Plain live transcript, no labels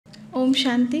Om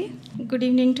Shanti. Good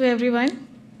evening to everyone.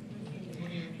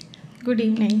 Good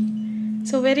evening.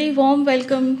 So, very warm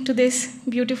welcome to this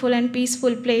beautiful and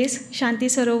peaceful place, Shanti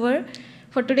Sarovar,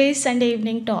 for today's Sunday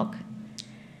evening talk.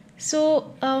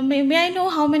 So, may I know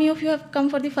how many of you have come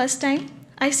for the first time?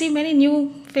 I see many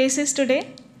new faces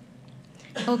today.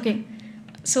 Okay.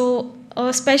 So,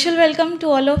 a special welcome to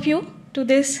all of you, to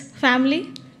this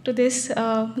family, to this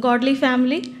godly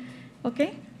family.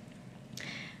 Okay.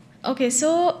 Okay,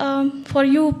 so for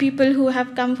you people who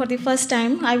have come for the first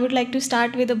time, I would like to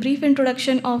start with a brief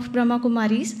introduction of Brahma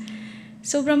Kumaris.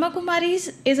 So, Brahma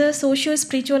Kumaris is a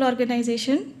socio-spiritual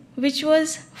organization which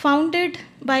was founded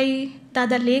by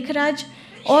Dada Lekhraj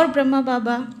or Brahma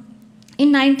Baba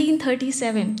in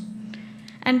 1937.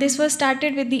 And this was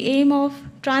started with the aim of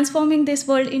transforming this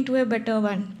world into a better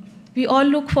one. We all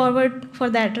look forward for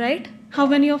that, right? How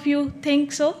many of you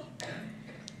think so?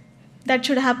 That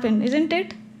should happen, isn't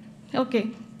it?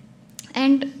 Okay.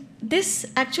 And this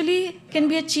actually can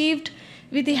be achieved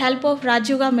with the help of Raj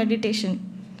Yoga meditation.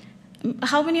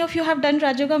 How many of you have done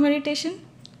Raj Yoga meditation?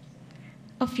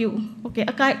 A few. Okay,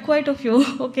 quite a few.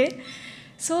 Okay.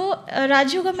 So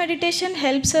Raj Yoga meditation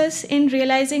helps us in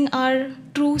realizing our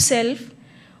true self,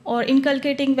 or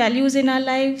inculcating values in our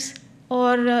lives,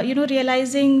 or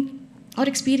realizing or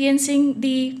experiencing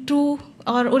the true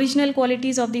or original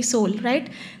qualities of the soul, right?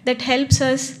 That helps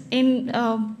us in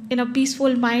a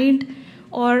peaceful mind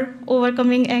or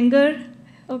overcoming anger,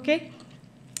 okay?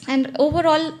 And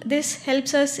overall, this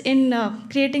helps us in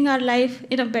creating our life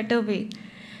in a better way.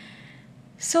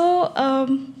 So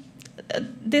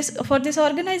for this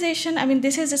organization, I mean,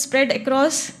 this is spread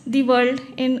across the world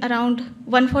in around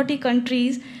 140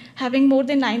 countries, having more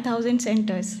than 9,000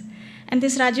 centers. And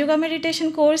this Raj Yoga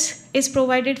meditation course is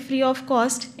provided free of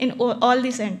cost in all the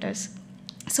centers.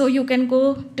 So you can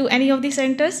go to any of the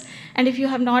centers, and if you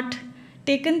have not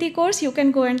taken the course, you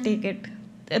can go and take it.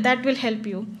 That will help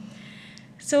you.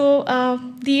 So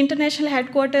the international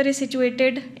headquarters is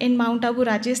situated in Mount Abu,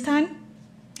 Rajasthan,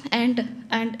 and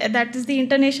that is the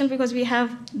international because we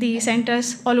have the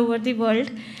centers all over the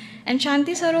world. And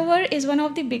Shanti Sarovar is one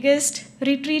of the biggest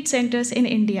retreat centers in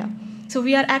India. So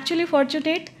we are actually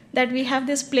fortunate that we have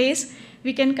this place.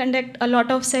 We can conduct a lot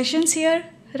of sessions here,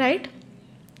 right?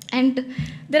 And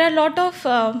there are a lot of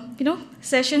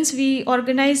sessions we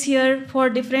organize here for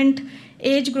different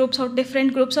age groups or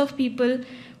different groups of people.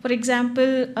 For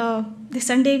example, the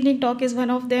Sunday evening talk is one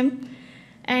of them.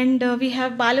 And we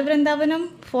have Bala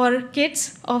Vrindavanam for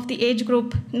kids of the age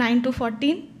group 9 to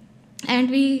 14. And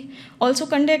we also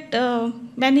conduct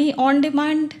many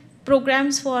on-demand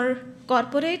programs for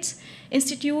corporates,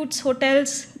 institutes,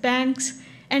 hotels, banks,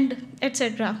 and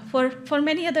etc. for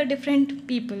many other different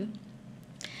people.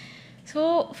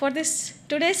 So for this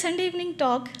today's Sunday evening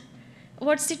talk,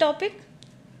 what's the topic?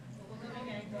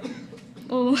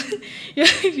 Oh,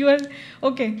 you are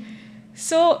okay.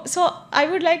 So I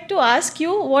would like to ask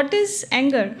you, what is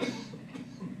anger?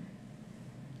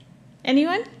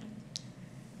 Anyone?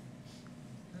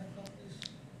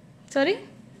 Sorry?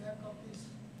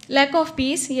 Lack of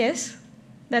peace, yes.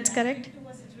 That's correct. To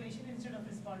a situation instead of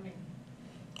responding.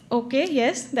 Okay,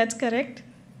 yes, that's correct.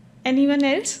 Anyone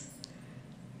else?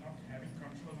 Not having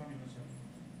control on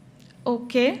yourself.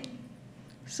 Okay.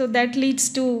 So that leads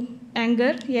to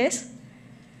anger, yes.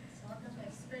 Sort of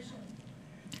expression.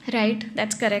 Right,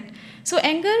 that's correct. So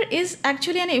anger is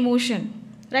actually an emotion,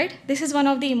 right? This is one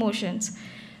of the emotions.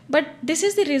 But this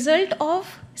is the result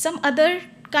of some other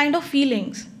kind of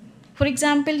feelings. For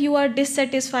example, you are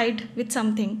dissatisfied with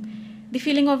something. The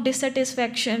feeling of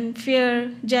dissatisfaction,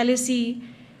 fear, jealousy,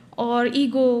 or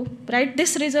ego, right?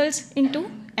 This results into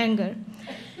anger.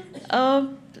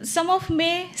 Some of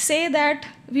may say that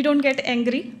we don't get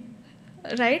angry,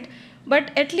 right?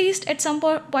 But at least at some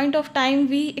point of time,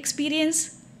 we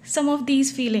experience some of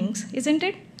these feelings, isn't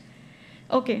it?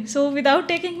 Okay, so without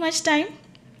taking much time,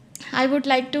 I would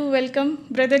like to welcome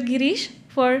Brother Gireesh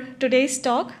for today's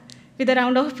talk with a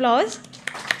round of applause.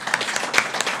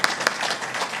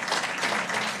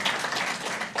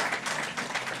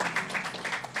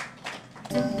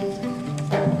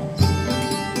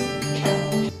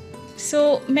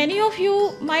 So many of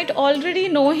you might already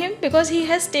know him because he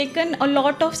has taken a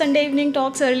lot of Sunday evening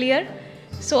talks earlier.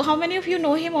 So how many of you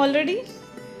know him already?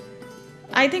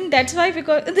 I think that's why,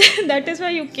 because that is why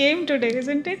you came today,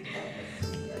 isn't it?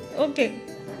 Okay,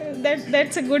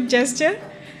 that's a good gesture.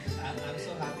 I'm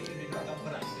so happy you did not come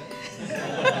for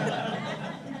anger.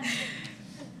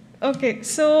 Okay,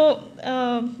 so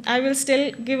I will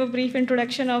still give a brief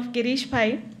introduction of Gireesh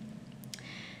Bhai.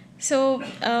 So,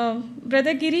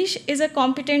 Brother Gireesh is a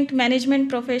competent management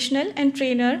professional and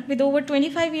trainer with over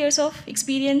 25 years of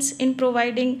experience in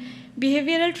providing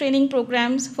behavioral training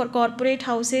programs for corporate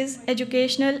houses,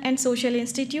 educational and social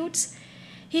institutes.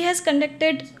 He has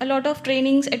conducted a lot of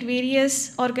trainings at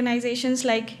various organizations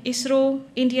like ISRO,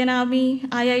 Indian Army,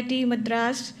 IIT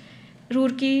Madras,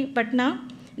 Roorkee, Patna,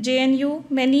 JNU,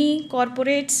 many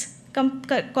corporate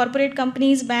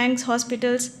companies, banks,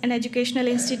 hospitals, and educational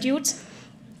institutes.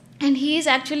 And he is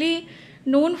actually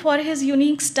known for his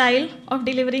unique style of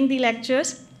delivering the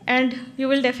lectures, and you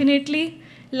will definitely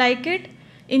like it,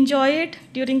 enjoy it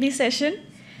during the session.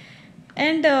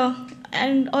 And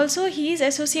also he is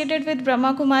associated with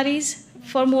Brahma Kumaris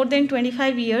for more than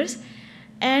 25 years,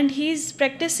 and he's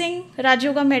practicing Raj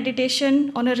Yoga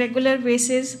meditation on a regular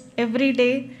basis every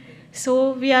day.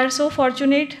 So we are so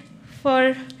fortunate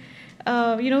for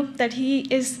that he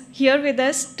is here with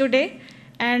us today,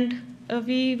 and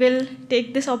we will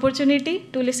take this opportunity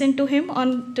to listen to him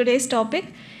on today's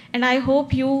topic. And I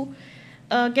hope you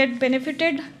get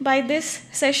benefited by this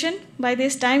session, by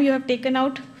this time you have taken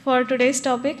out for today's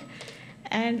topic.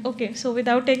 And okay, so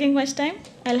without taking much time,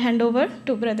 I'll hand over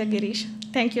to Brother Gireesh.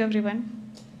 Thank you, everyone.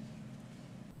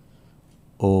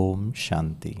 Om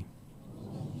Shanti.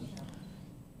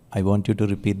 I want you to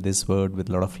repeat this word with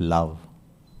a lot of love.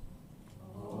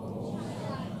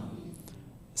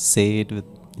 Say it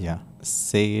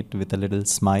with a little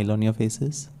smile on your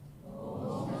faces.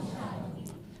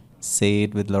 Say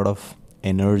it with a lot of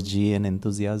energy and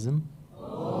enthusiasm.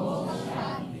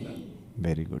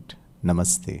 Very good.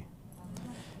 Namaste.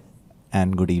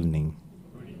 And good evening.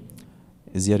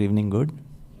 Is your evening good?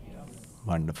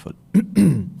 Wonderful.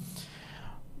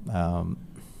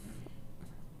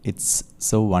 It's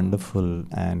so wonderful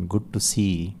and good to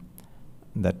see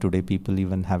that today people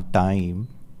even have time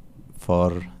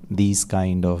for these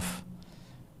kind of,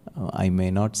 I may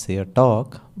not say a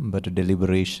talk, but a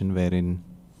deliberation wherein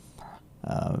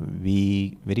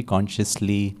we very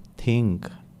consciously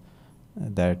think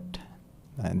that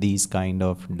these kind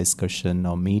of discussion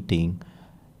or meeting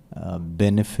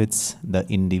benefits the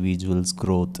individual's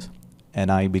growth,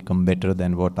 and I become better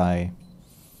than what I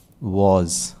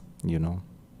was,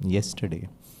 yesterday.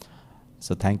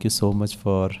 So thank you so much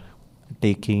for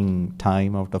taking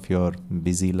time out of your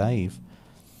busy life.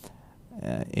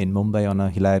 In Mumbai, on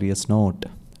a hilarious note,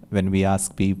 when we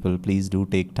ask people, please do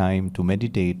take time to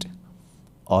meditate,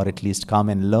 or at least come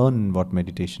and learn what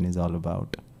meditation is all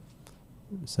about.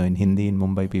 So in Hindi, in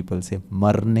Mumbai, people say,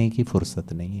 "Marne ki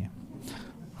fursat nahi hai."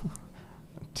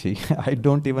 I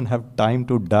don't even have time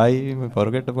to die.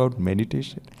 Forget about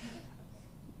meditation.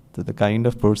 So the kind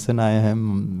of person I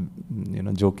am,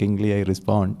 jokingly I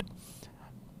respond.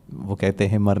 वो कहते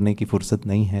हैं मरने की फुर्सत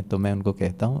नहीं है, तो मैं उनको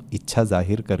कहता हूँ इच्छा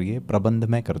जाहिर करिए, प्रबंध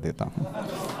मैं कर देता हूँ.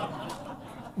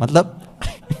 मतलब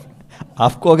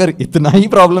आपको अगर इतना ही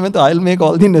प्रॉब्लम है तो I will make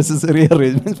all the necessary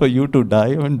arrangements for you to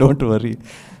die, and don't worry.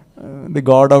 The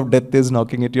God of death is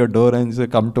knocking at your door and से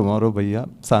कम टुमारो भैया,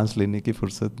 सांस लेने की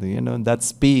फुर्सत नहीं. That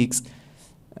speaks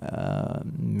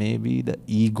may be the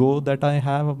ego that I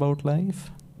have about life,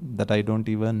 that I don't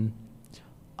even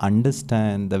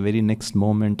understand the very next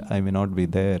moment I may not be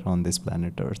there on this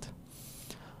planet Earth.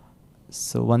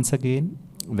 So once again,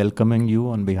 welcoming you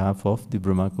on behalf of the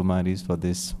Brahma Kumaris for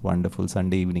this wonderful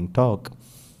Sunday evening talk.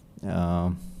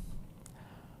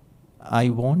 I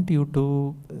want you to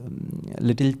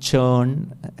little churn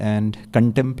and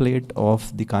contemplate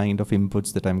of the kind of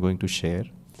inputs that I'm going to share.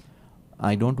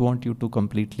 I don't want you to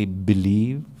completely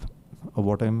believe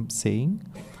what I'm saying,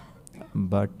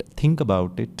 but think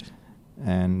about it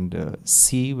and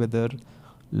see whether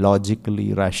logically,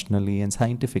 rationally and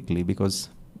scientifically, because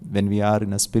when we are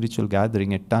in a spiritual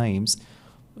gathering, at times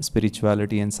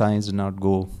spirituality and science do not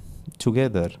go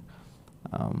together.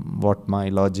 What my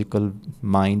logical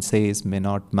mind says may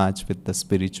not match with the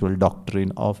spiritual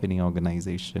doctrine of any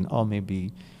organization, or maybe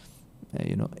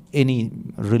any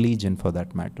religion for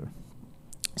that matter.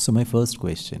 So my first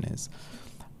question is,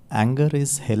 anger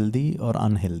is healthy or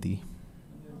unhealthy?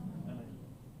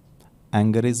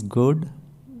 Anger is good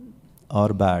or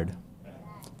bad?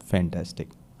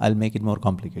 Fantastic. I'll make it more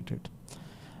complicated.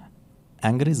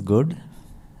 Anger is good,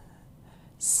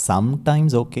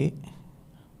 sometimes okay,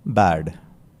 bad.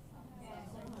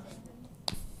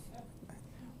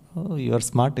 Oh, you are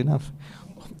smart enough.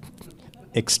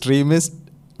 Extremist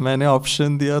मैंने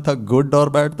option दिया था good और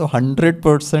bad, तो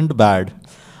 100% bad.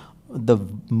 The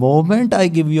moment I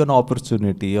give you an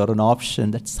opportunity or an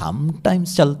option that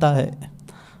sometimes चलता है,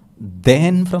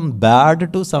 then from bad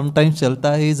to sometimes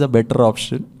chalta hai is a better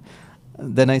option.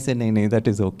 Then I say, nahi, that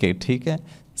is okay, theek hai.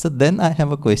 So then I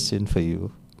have a question for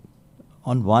you.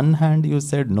 On one hand, you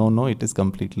said, no, it is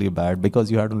completely bad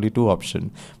because you had only two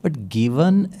options. But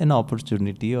given an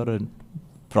opportunity or a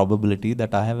probability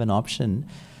that I have an option,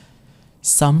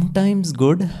 sometimes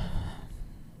good.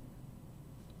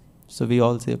 So we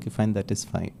all say, okay, fine, that is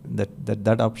fine.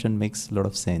 That option makes a lot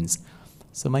of sense.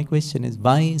 So my question is,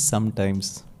 why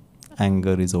sometimes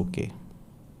anger is okay?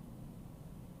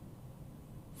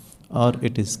 Or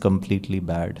it is completely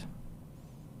bad?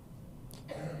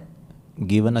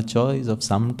 Given a choice of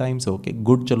sometimes okay,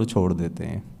 good चलो छोड़ देते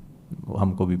हैं, वो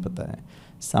हमको भी पता है.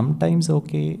 Sometimes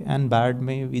okay and bad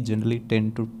में we generally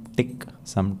tend to tick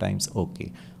sometimes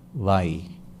okay. Why?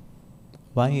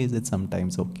 Why is it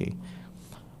sometimes okay?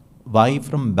 Why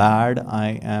from bad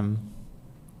I am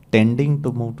tending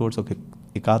to move towards okay?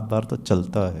 एक आध बार तो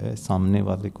चलता है सामने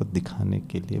वाले को दिखाने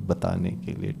के लिए, बताने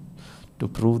के लिए, to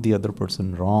prove the other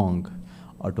person wrong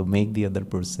or to make the other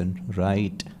person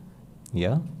right.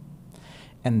 Yeah?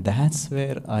 And that's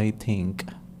where I think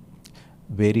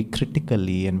very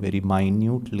critically and very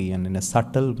minutely and in a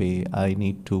subtle way I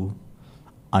need to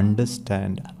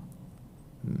understand,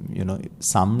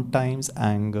 sometimes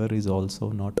anger is also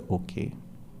not okay.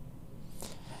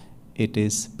 It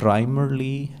is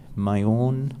primarily my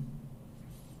own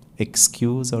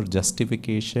excuse or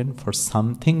justification for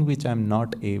something which I'm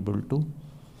not able to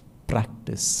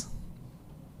practice.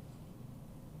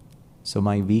 So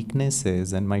my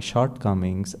weaknesses and my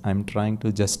shortcomings, I'm trying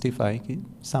to justify कि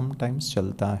sometimes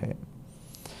चलता है.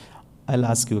 I'll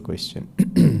ask you a question.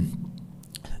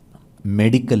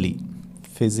 Medically,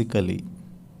 physically,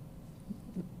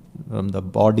 from the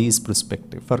body's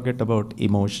perspective, forget about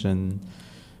emotion,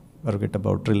 forget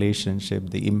about relationship,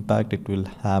 the impact it will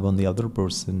have on the other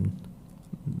person,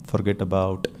 forget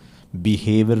about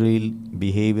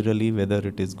behaviorally whether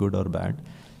it is good or bad.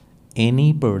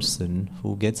 Any person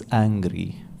who gets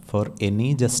angry for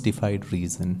any justified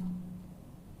reason,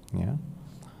 yeah,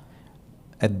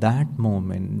 at that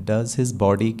moment, does his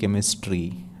body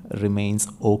chemistry remains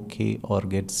okay or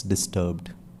gets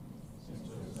disturbed?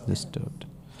 Disturbed.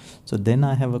 So then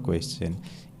I have a question.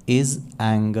 Is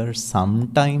anger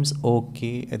sometimes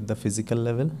okay at the physical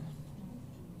level?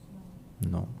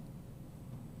 No.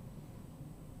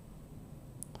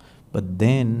 But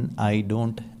then I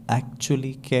don't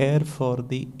actually care for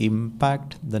the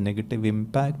impact, the negative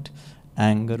impact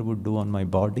anger would do on my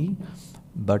body,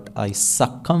 but I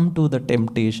succumb to the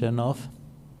temptation of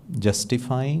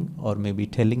justifying or maybe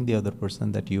telling the other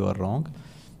person that you are wrong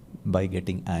by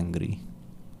getting angry.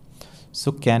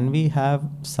 So can we have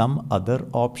some other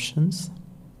options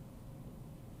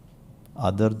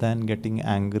other than getting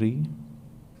angry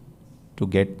to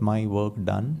get my work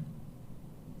done?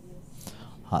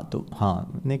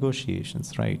 हाँ,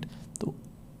 negotiations, right? तो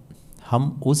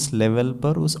हम उस level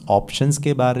पर उस options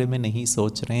के बारे में नहीं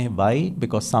सोच रहे हैं. Y?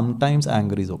 Because sometimes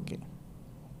anger is okay.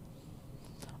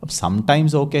 अब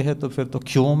समटाइम्स ओके है तो फिर तो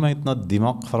क्यों मैं इतना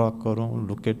दिमाग खराब करूँ?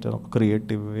 Look at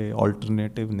creative way,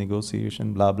 alternative,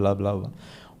 negotiation, blah blah blah.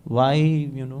 Y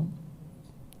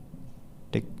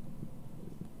take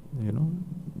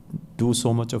do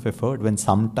so much of effort when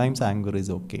sometimes anger is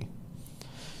okay?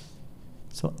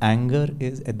 So anger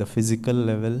is at the physical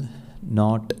level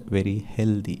not very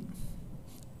healthy,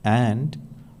 and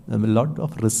a lot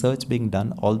of research being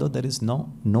done, although there is no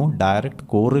direct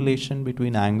correlation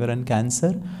between anger and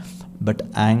cancer, but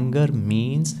anger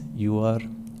means you are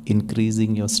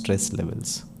increasing your stress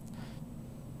levels,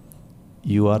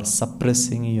 you are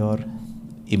suppressing your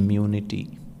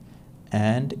immunity,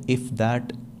 and if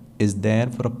that is there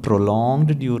for a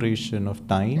prolonged duration of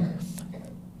time,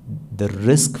 the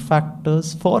risk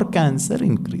factors for cancer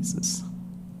increases.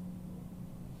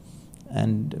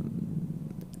 And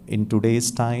in today's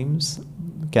times,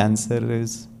 cancer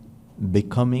is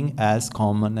becoming as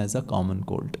common as a common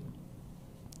cold.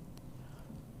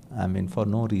 I mean, for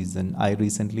no reason. I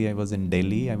was in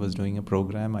Delhi, I was doing a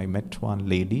program, I met one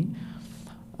lady,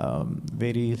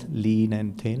 very lean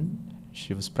and thin.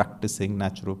 She was practicing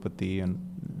naturopathy and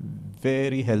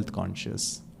very health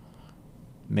conscious.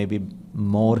 Maybe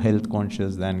more health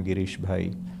conscious than Gireesh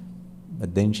bhai.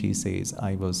 But then she says,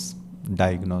 I was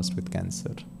diagnosed with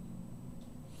cancer.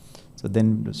 So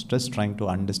then just trying to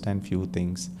understand few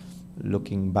things,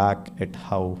 looking back at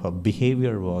how her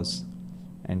behavior was,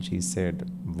 and she said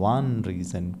one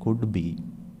reason could be,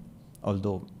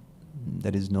 although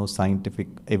there is no scientific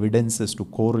evidences to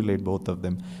correlate both of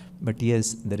them, but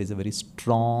yes, there is a very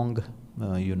strong,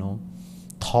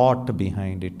 thought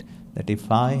behind it, that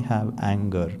if I have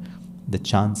anger, the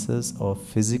chances of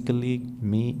physically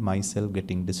myself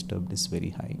getting disturbed is very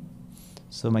high.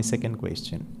 So my second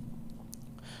question,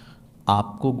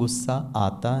 आपको गुस्सा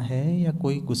आता है या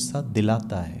कोई गुस्सा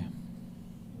दिलाता है?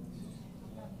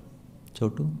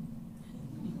 छोटू?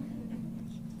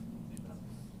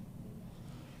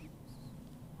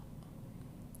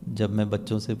 जब मैं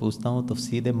बच्चों से पूछता हूँ तो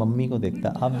सीधे मम्मी को देखता,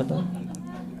 आप बताओ।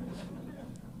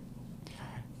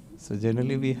 So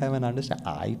generally we have an understanding.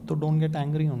 I तो don't get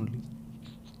angry only.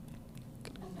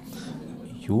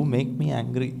 You make me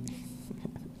angry.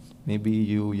 Maybe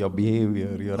you, your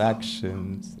behavior, your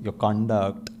actions, your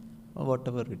conduct, or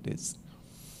whatever it is.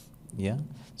 Yeah.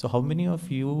 So how many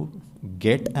of you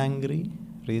get angry?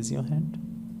 Raise your hand.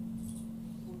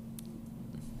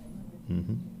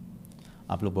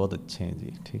 आप लोग बहुत अच्छे हैं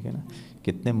जी, ठीक है ना?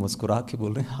 कितने मुस्कुरा के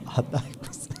बोल रहे हैं, आता है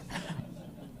बस।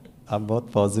 आप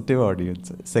बहुत पॉजिटिव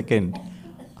ऑडियंस है। Second,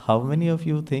 how many of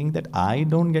you think that I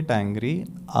don't get angry,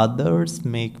 others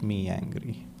make me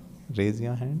angry? Raise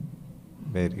your hand.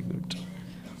 Very good.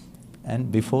 And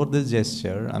before this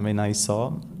gesture, I mean,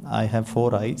 I have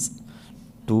 4 eyes,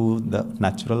 2 the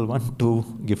natural one, 2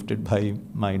 gifted by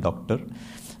my doctor.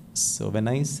 So when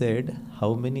I said, how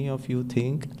many of you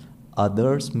think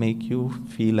others make you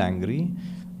feel angry?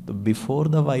 So before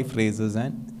the wife raises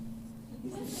hand,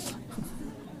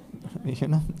 you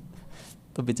know,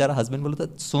 तो बेचारा husband बोलता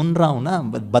सुन रहा हूँ ना,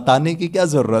 बताने की क्या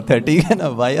ज़रूरत है, ठीक है ना?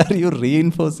 वाई आर यू री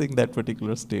इन्फोर्सिंग दैट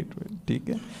पर्टिकुलर स्टेटमेंट, ठीक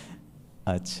है?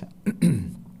 अच्छा.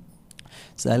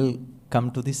 So I'll come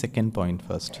to the second point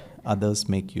first. Others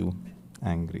make you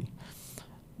angry.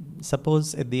 Suppose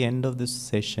at the end of this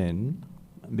session,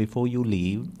 before you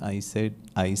leave, I say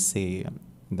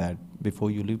that before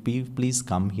you leave, please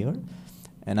come here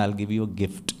and I'll give you a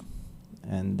gift.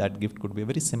 And that gift could be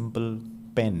a very simple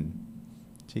pen.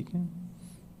 ठीक है?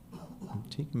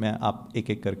 ठीक, मैं आप एक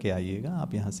एक करके आइएगा,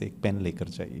 आप यहाँ से एक पेन लेकर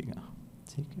जाइएगा,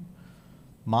 ठीक है?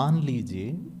 मान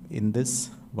लीजिए in this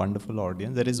wonderful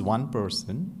audience there is one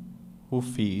person who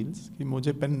feels कि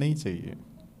मुझे पेन नहीं चाहिए,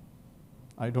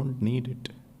 आई डोंट नीड इट,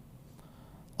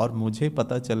 और मुझे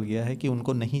पता चल गया है कि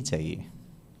उनको नहीं चाहिए,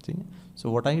 ठीक है? So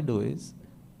what I do is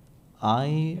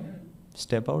I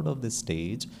step out of this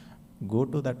stage, go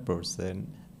to that person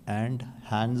and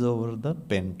hands over the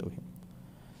pain to him.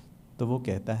 तो वो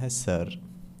कहता है सर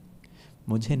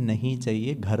मुझे नहीं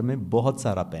चाहिए, घर में बहुत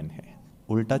सारा पेन है,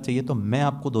 उल्टा चाहिए तो मैं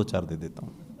आपको 2-4 दे देता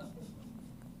हूँ.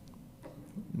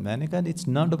 मैंने कहा it's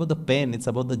not about the pen, it's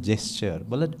about the gesture.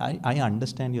 बोला I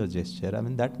understand your gesture, I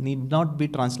mean that need not be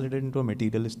translated into a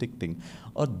materialistic thing.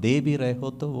 और दे भी रहे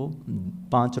हो तो वो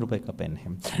 5 रुपए का पेन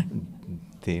है.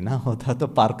 देना होता तो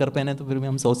पार्कर पेन है तो फिर भी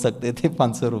हम सोच सकते थे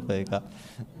 500 रुपए का.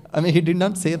 I mean he did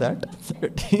not say that,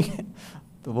 ठीक है?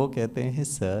 तो वो कहते हैं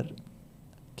sir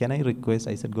can I request,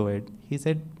 I said go ahead. He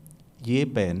said ये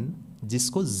पेन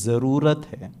जिसको ज़रूरत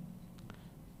है,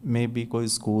 मे बी कोई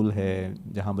स्कूल है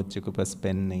जहाँ बच्चे के पास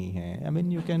पेन नहीं है, I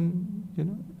mean you can, you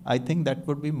know, I think that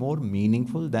would be more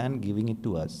meaningful then giving it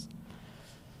to us.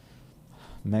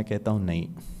 मैं कहता हूँ नहीं,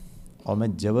 और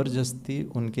मैं ज़बरदस्ती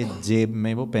उनके जेब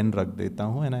में वो पेन रख देता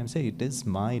हूँ एंड आई एम से it is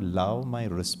my love, my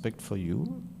respect for you.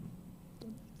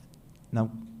 Now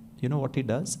you know what he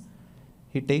does,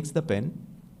 he takes the pen,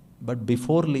 but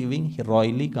before living he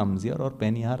royally comes here और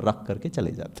पेन यहाँ रख करके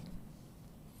चले जाते.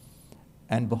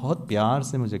 एंड बहुत प्यार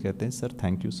से मुझे कहते हैं sir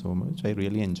thank you so much, I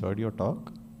really enjoyed your talk,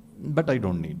 but I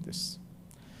don't need this.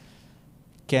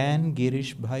 Can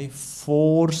Girish भाई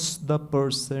force the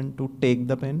person to take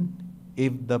the pen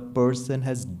if the person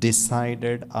has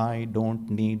decided I don't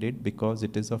need it because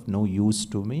it is of no use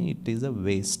to me, it is a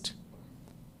waste?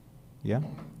 Yeah?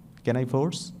 Can I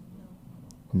force?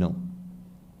 No.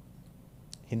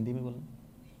 Hindi में बोलो.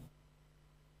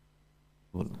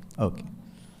 Okay.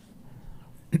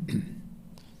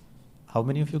 How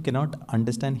many of you cannot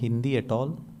understand Hindi at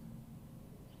all?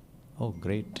 Oh,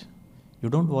 great. You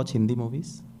don't watch Hindi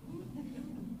movies?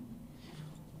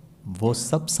 वो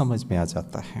सब समझ में आ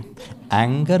जाता है.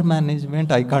 Anger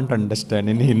management I can't understand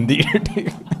in Hindi,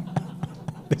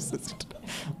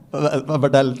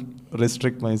 but I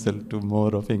restrict my self to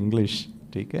more of English,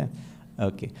 ठीक है?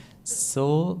 Okay, so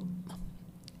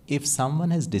if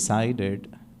someone has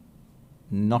decided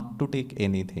not to take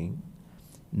anything,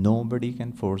 nobody can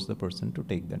force the person to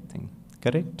take that thing.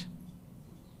 Correct?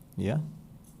 Yeah?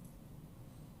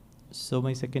 So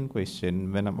my second question,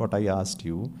 what I asked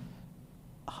you,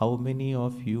 how many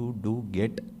of you do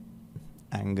get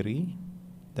angry?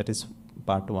 That is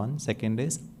part one. Second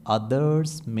is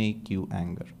others make you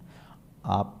anger.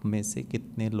 आप में से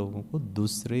कितने लोगों को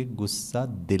दूसरे गुस्सा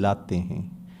दिलाते हैं?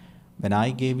 When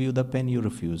I gave you the pen, you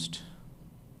refused.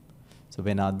 So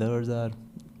when others are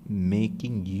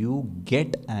making you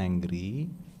get angry,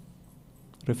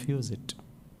 refuse it.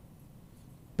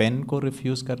 Pen को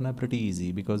refuse करना pretty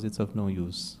easy because it's of no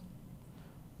use.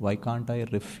 Why can't I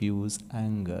refuse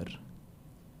anger?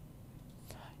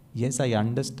 Yes, I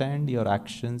understand your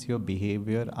actions, your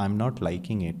behavior. I'm not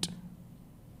liking it.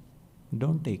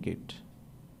 Don't take it.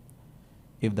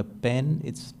 If the pen,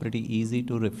 it's pretty easy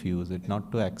to refuse it,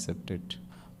 not to accept it.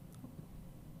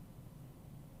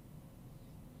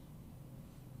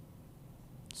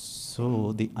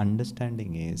 So the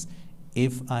understanding is,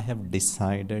 if I have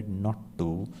decided not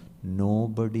to,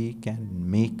 nobody can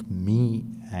make me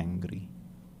angry.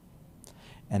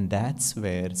 And that's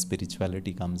where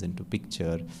spirituality comes into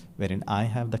picture, wherein I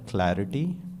have the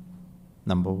clarity,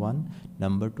 number one.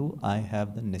 Number two, I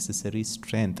have the necessary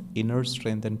strength, inner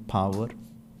strength and power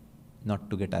not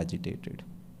to get agitated.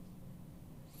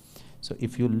 So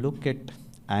if you look at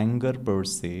anger per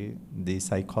se, the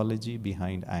psychology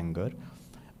behind anger,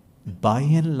 by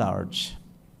and large,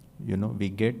 we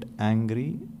get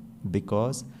angry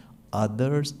because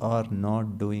others are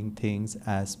not doing things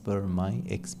as per my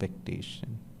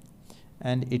expectation.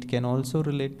 And it can also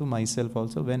relate to myself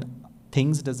also, when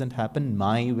things doesn't happen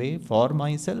my way for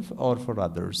myself or for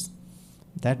others.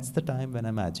 That's the time when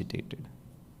I'm agitated.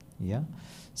 Yeah.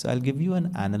 So I'll give you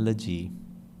an analogy,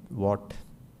 what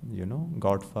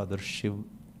Godfather Shiv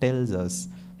tells us.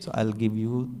 So I'll give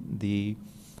you the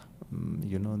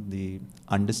the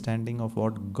understanding of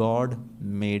what God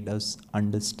made us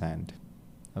understand.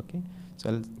 Okay. So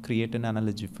I'll create an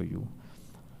analogy for you.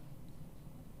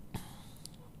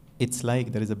 It's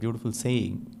like there is a beautiful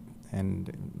saying,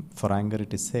 and for anger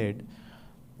it is said,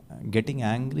 getting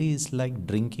angry is like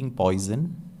drinking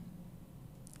poison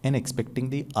and expecting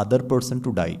the other person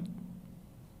to die.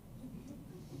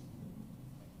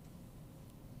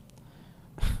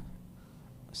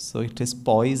 So it is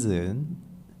poison.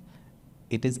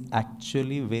 It is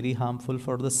actually very harmful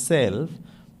for the self,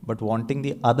 but wanting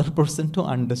the other person to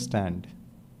understand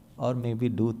or maybe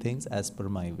do things as per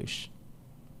my wish.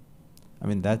 I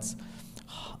mean, that's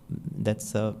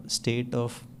a state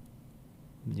of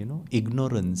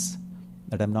ignorance,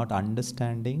 that I'm not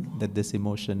understanding that this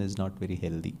emotion is not very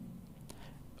healthy.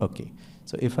 Okay,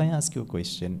 so if I ask you a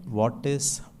question, what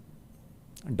is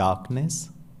darkness?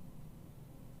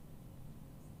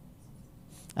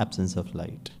 Absence of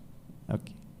light.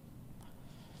 Okay.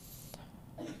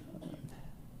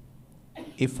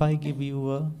 If I give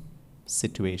you a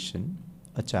situation,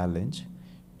 a challenge,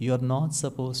 you are not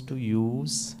supposed to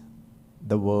use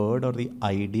the word or the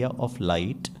idea of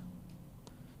light,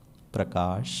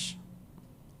 prakash,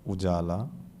 ujala,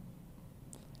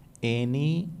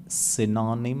 any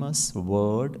synonymous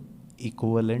word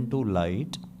equivalent to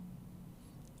light.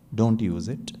 Don't use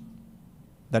it.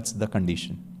 That's the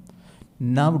condition.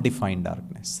 Now define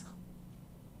darkness.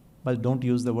 But don't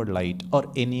use the word light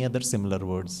or any other similar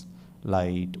words.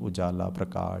 Light, ujala,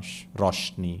 prakash,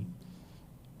 roshni.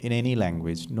 In any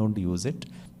language, don't use it.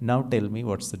 Now tell me,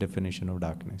 what's the definition of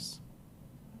darkness?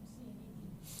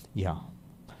 Yeah.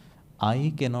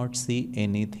 I cannot see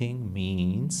anything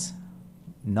means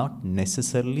not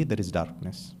necessarily there is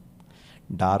darkness.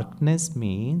 Darkness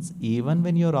means even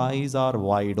when your eyes are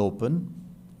wide open,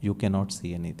 you cannot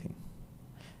see anything.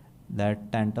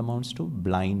 That tantamounts to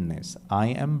blindness. I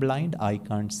am blind, I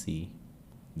can't see.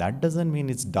 That doesn't mean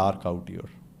it's dark out here.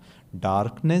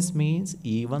 Darkness means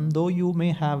even though you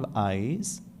may have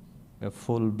eyes, a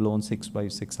full-blown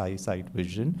 6x6 eyesight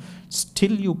vision,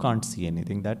 still you can't see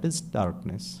anything. That is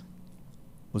darkness.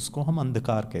 उसको हम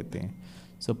अंधकार कहते हैं.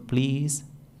 So please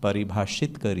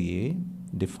परिभाषित करिए,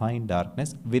 define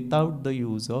darkness without the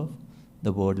use of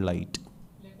the word light.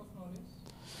 Lack of knowledge.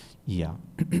 Yeah.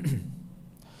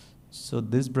 So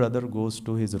this brother goes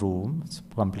to his room, it's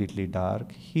completely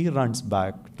dark. He runs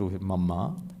back to his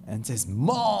mama and says,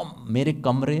 Mom, मेरे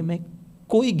कमरे में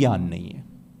कोई ज्ञान नहीं है.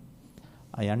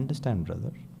 I understand,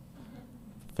 brother.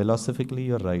 Philosophically,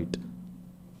 you're right.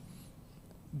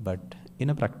 But in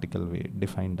a practical way,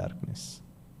 define darkness.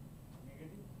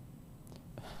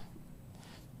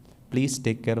 Please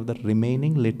take care of the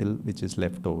remaining little which is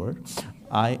left over.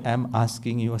 I am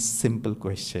asking you a simple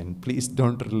question. Please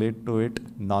don't relate to it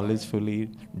knowledgefully.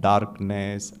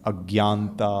 Darkness,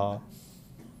 agyanta.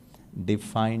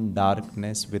 Define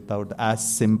darkness without, as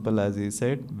simple as he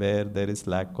said, where there is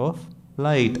lack of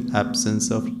light,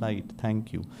 absence of light.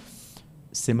 Thank you.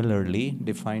 Similarly,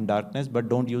 define darkness, but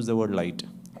don't use the word light.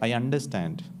 I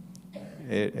understand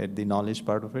at the knowledge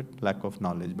part of it, lack of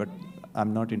knowledge, but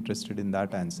I'm not interested in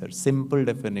that answer. Simple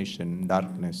definition,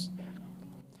 darkness.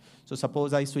 So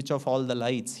suppose I switch off all the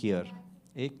lights here.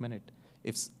 1 minute.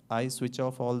 If I switch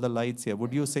off all the lights here,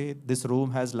 would you say this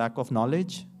room has lack of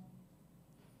knowledge?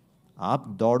 आप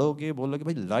दौड़ोगे, बोलोगे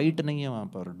भाई light नहीं है वहां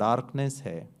पर, darkness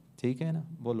है. ठीक है ना?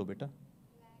 बोलो बेटा.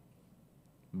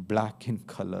 black in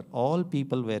color. All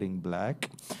people wearing black,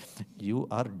 you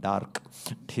are dark.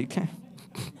 ठीक है?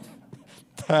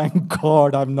 Thank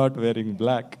God I'm not wearing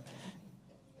black.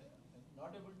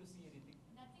 Not able to see anything.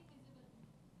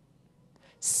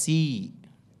 See.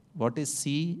 What is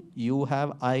see? You have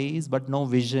eyes but no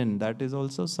vision. That is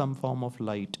also some form of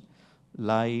light.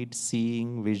 Light,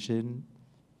 seeing, vision.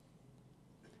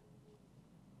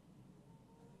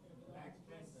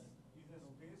 Blackness is a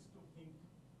space to think.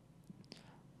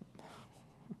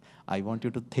 I want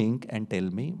you to think and tell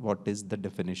me what is the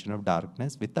definition of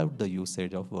darkness without the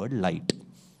usage of word light.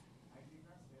 I did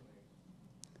not say right.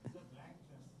 It's a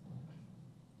blackness.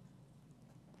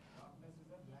 Darkness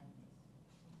is a blackness.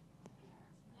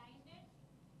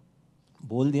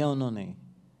 बोल दिया उन्होंने.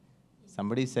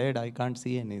 Somebody said I can't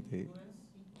see anything.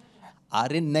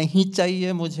 अरे नहीं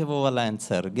चाहिए मुझे वो वाला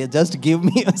answer. Just give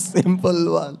me a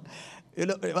simple one. You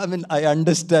know, I mean, I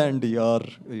understand your,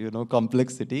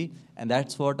 complexity, and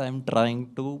that's what I'm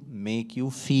trying to make you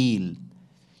feel.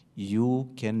 You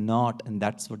cannot, and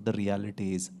that's what the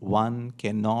reality is. One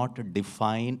cannot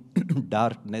define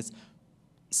darkness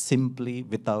simply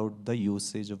without the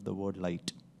usage of the word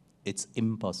light. It's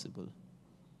impossible.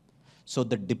 So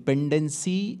the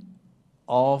dependency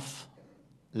of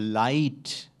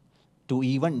light to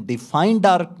even define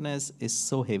darkness is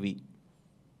so heavy,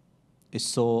 is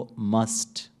so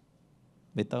must.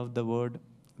 Without the word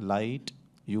light,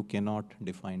 you cannot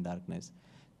define darkness.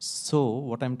 So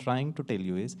what I'm trying to tell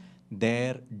you is,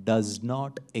 there does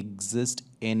not exist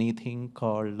anything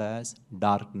called as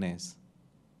darkness.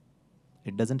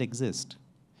 It doesn't exist.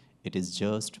 It is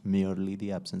just merely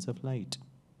the absence of light.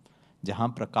 जहाँ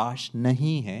प्रकाश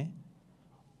नहीं है,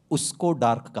 उसको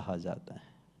dark कहा जाता है.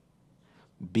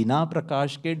 बिना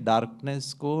प्रकाश के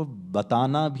darkness को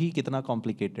बताना भी कितना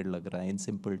कॉम्प्लिकेटेड लग रहा है इन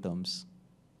सिंपल टर्म्स.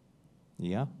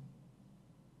 या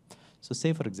सो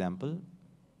से for example,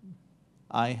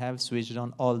 I have switched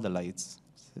on all the lights.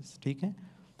 ठीक है?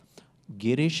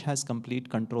 Girish has complete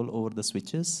control over the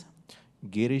switches.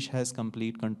 Gireesh has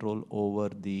complete control over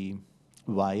the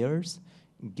wires.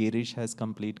 Gireesh has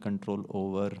complete control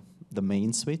over the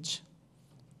main switch.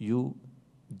 You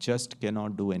just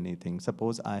cannot do anything.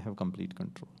 Suppose I have complete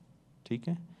control. ठीक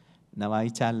है? Now I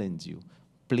challenge you.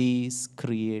 Please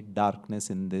create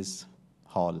darkness in this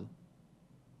hall.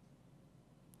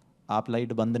 आप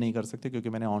light बंद नहीं कर सकते क्योंकि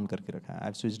मैंने on करके रखा है. I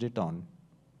have switched it on.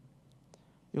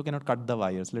 You cannot cut the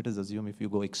wires. Let us assume if you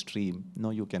go extreme. No,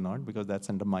 you cannot, because that's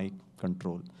under my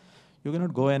control. You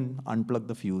cannot go and unplug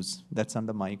the fuse. That's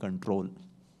under my control.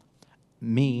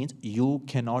 Means you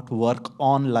cannot work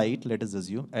on light, let us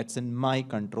assume. It's in my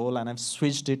control and I've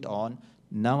switched it on.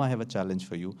 Now I have a challenge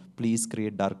for you. Please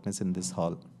create darkness in this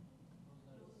hall.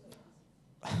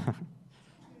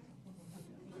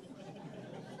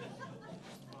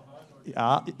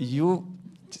 Yeah, you...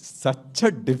 Such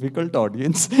a difficult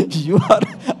audience. You are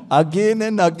again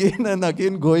and again and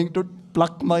again going to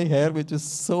pluck my hair, which is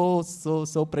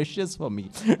so precious for me.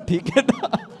 ठीक है ना?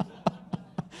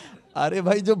 अरे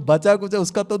भाई, जो बचा कुछ है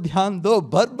उसका तो ध्यान दो.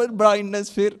 भर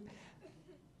ब्राइटनेस फिर.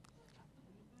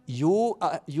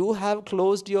 You have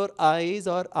closed your eyes,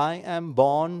 or I am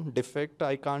born defect,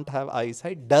 I can't have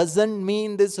eyesight, doesn't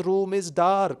mean this room is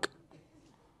dark.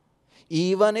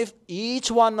 Even if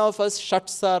each one of us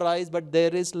shuts our eyes, but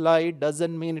there is light,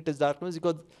 doesn't mean it is darkness,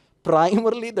 because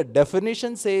primarily the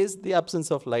definition says the absence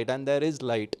of light, and there is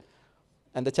light.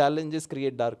 And the challenge is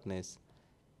create darkness.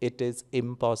 It is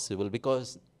impossible,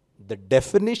 because the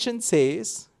definition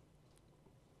says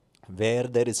where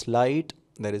there is light,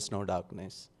 there is no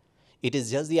darkness. It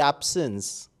is just the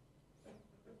absence.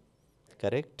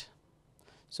 Correct?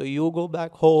 So you go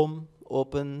back home,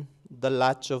 open the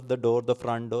latch of the door, the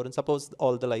front door, and suppose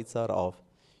all the lights are off.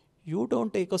 You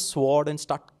don't take a sword and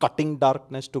start cutting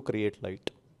darkness to create light.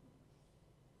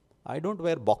 I don't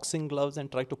wear boxing gloves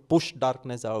and try to push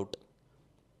darkness out.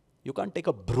 You can't take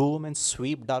a broom and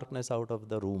sweep darkness out of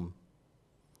the room.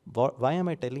 Why am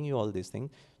I telling you all these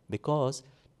things? Because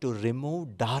to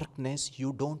remove darkness,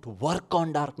 you don't work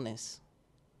on darkness.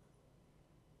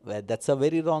 Well, that's a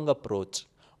very wrong approach.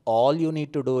 All you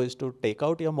need to do is to take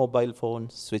out your mobile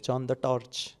phone, switch on the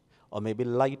torch, or maybe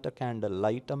light a candle,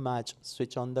 light a match,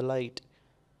 switch on the light.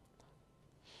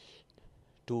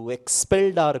 To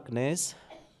expel darkness,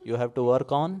 you have to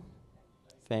work on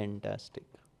fantastic.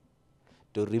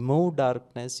 To remove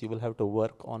darkness, you will have to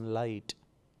work on light.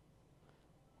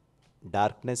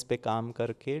 Darkness पे काम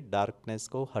करके darkness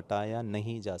को हटाया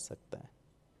नहीं जा सकता है.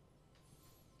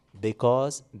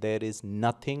 Because there is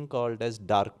nothing called as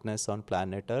darkness on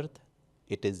planet Earth.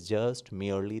 It is just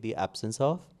merely the absence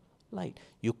of light.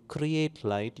 You create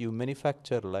light, you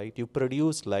manufacture light, you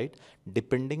produce light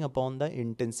depending upon the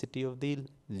intensity of the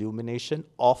illumination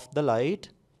of the light.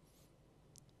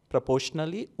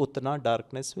 Proportionally, utna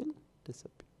darkness will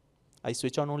disappear. I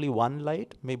switch on only one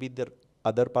light, maybe the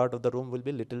other part of the room will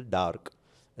be little dark.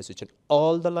 I switch on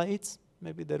all the lights,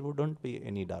 maybe there wouldn't be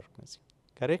any darkness.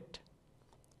 Correct?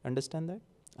 Understand that?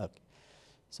 Okay.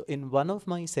 So in one of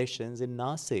my sessions in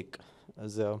Nasik,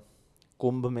 as a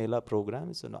Kumbh Mela program,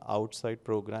 it's an outside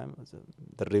program,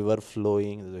 the river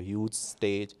flowing, there's a huge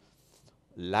stage,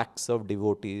 lakhs of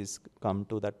devotees come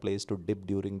to that place to dip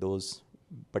during those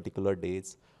particular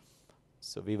days.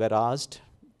 So we were asked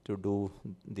to do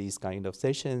these kind of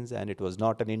sessions, and it was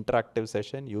not an interactive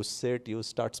session. You sit, you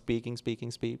start speaking.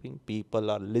 People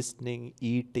are listening,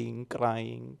 eating,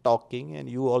 crying, talking, and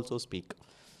you also speak.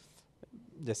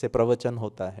 जैसे प्रवचन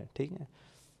होता है, ठीक है.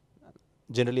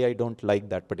 Generally, I don't like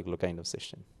that particular kind of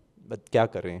session. But क्या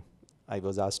करें? I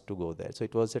was asked to go there. So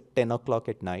it was at 10 o'clock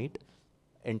at night.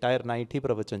 Entire night ही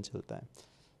प्रवचन चलता है.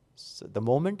 So the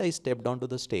moment I stepped onto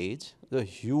the stage, the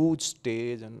huge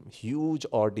stage and huge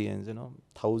audience,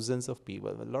 thousands of people,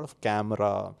 a lot of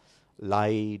camera,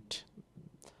 light.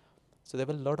 So there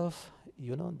were a lot of,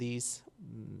 these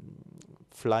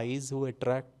flies who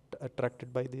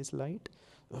attracted by this light.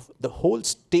 The whole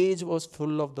stage was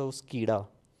full of those kida.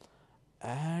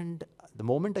 And the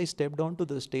moment I stepped onto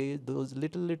the stage, those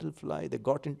little fly, they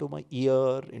got into my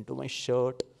ear, into my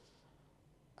shirt.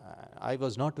 I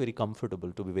was not very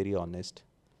comfortable, to be very honest.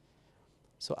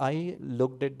 So I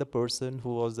looked at the person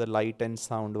who was the light and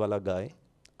sound wala guy.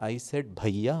 I said,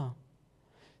 Bhaiya,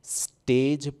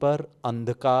 stage par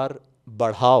andhakar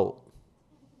badhao.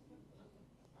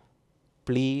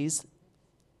 Please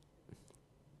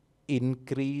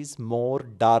increase more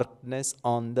darkness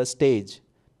on the stage.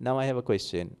 Now I have a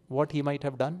question. What he might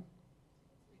have done?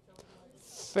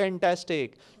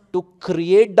 Fantastic. To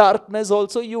create darkness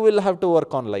also, you will have to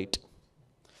work on light.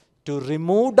 To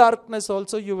remove darkness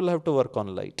also, you will have to work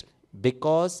on light.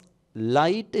 Because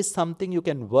light is something you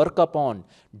can work upon.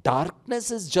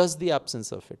 Darkness is just the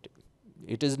absence of it.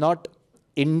 It is not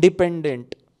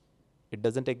independent. It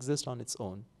doesn't exist on its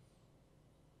own.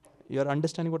 You are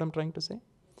understanding what I'm trying to say?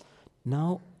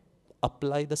 Now,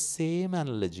 apply the same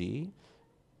analogy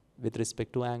with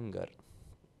respect to anger.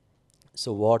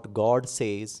 So what God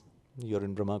says, you're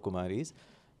in Brahma Kumaris,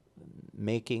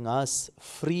 making us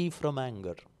free from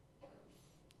anger.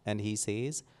 And he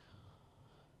says,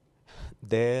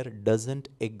 there doesn't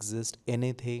exist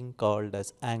anything called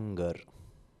as anger.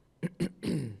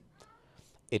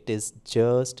 It is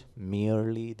just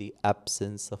merely the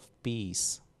absence of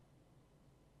peace.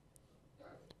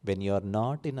 When you are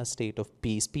not in a state of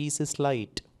peace, peace is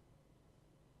light.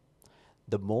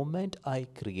 The moment I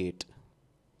create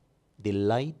the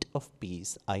light of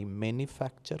peace, I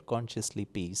manufacture consciously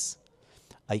peace.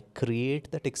 I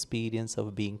create that experience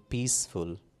of being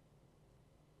peaceful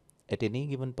at any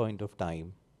given point of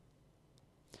time,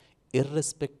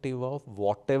 irrespective of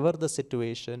whatever the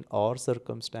situation or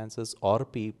circumstances or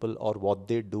people or what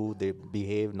they do, they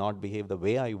behave, not behave the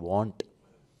way I want.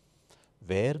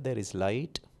 Where there is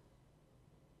light,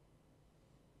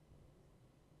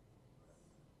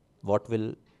 what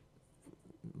will,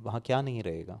 वहाँ क्या नहीं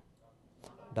रहेगा?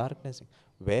 Darkness.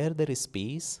 Where there is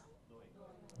peace,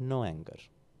 no anger.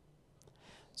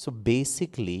 So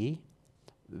basically,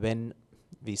 when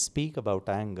we speak about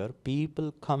anger,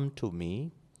 people come to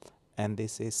me and they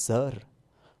say, Sir,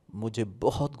 मुझे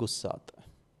बहुत गुस्सा आता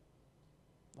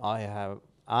है.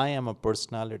 I am a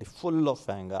personality full of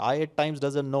anger. I at times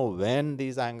doesn't know when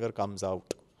this anger comes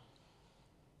out.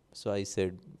 So I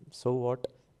said, so what?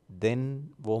 Then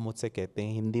वो मुझसे कहते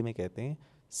हैं, हिंदी में कहते हैं,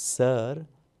 Sir,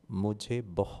 मुझे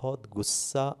बहुत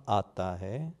गुस्सा आता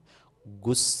है.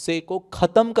 गुस्से को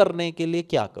खत्म करने के लिए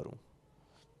क्या करूं?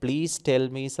 Please tell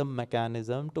me some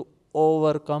mechanism to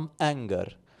overcome anger.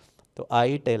 So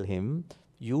I tell him,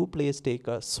 you please take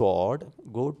a sword,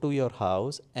 go to your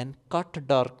house and cut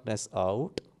darkness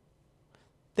out.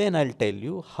 Then I'll tell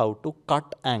you how to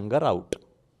cut anger out.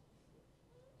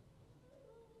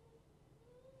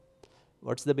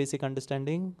 What's the basic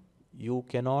understanding? You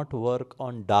cannot work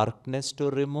on darkness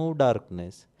to remove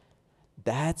darkness.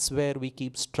 That's where we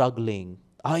keep struggling.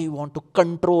 I want to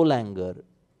control anger.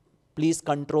 Please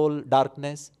control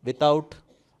darkness without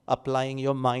applying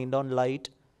your mind on light.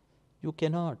 You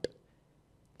cannot.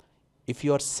 If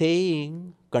you are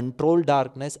saying control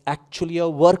darkness, actually you are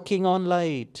working on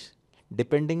light.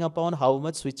 Depending upon how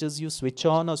much switches you switch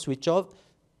on or switch off,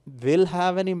 will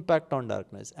have an impact on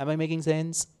darkness. Am I making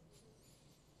sense?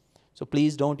 So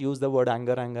please don't use the word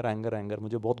anger.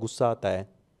 मुझे बहुत गुस्सा आता है.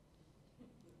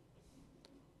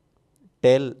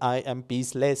 Tell I am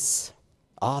peaceless,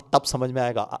 तब समझ में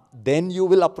आएगा. Then you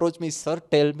will approach me, sir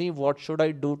tell me what should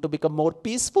I do to become more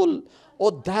peaceful. Oh,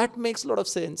 that makes a lot of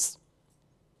sense.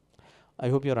 I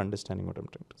hope you're understanding what I'm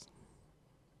trying to say.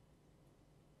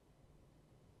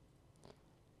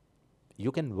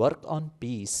 You can work on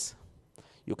peace,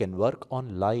 you can work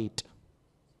on light.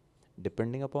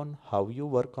 Depending upon how you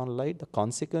work on light, the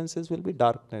consequences will be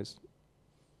darkness.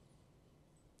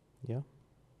 Yeah.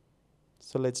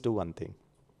 So let's do one thing.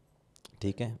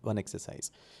 ठीक है, one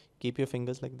exercise. Keep your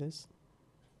fingers like this.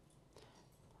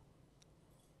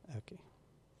 Okay.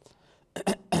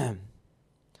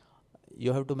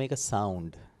 You have to make a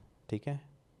sound. ठीक है,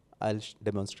 I'll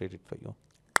demonstrate it for you.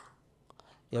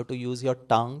 You have to use your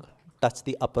tongue, touch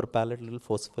the upper palate a little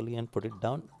forcefully and put it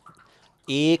down.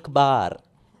 एक बार.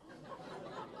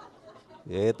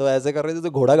 ये तो ऐसे कर रहे थे तो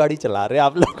घोड़ा गाड़ी चला रहे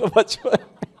आप लोग को बचपन.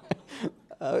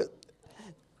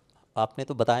 आपने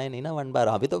तो बताया नहीं ना 1 बार,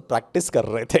 अभी तो प्रैक्टिस कर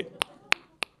रहे थे.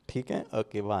 ठीक है,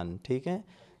 ओके 1. ठीक है,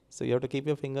 so you have to keep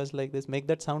your fingers like this. Make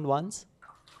that sound once.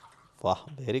 वाह,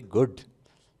 very good,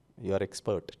 you are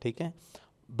expert. ठीक है,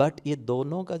 बट ये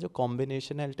दोनों का जो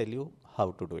कॉम्बिनेशन है, I tell you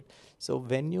how to do it. So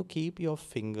when you keep your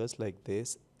fingers like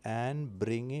this and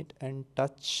bring it and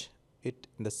touch it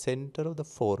in the center of the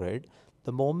forehead,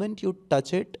 the moment you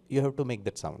touch it, you have to make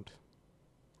that sound.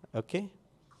 Okay,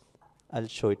 I'll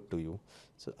show it to you.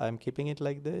 So I'm keeping it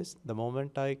like this. The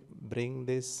moment I bring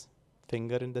this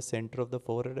finger in the center of the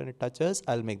forehead and it touches,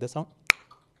 I'll make the sound.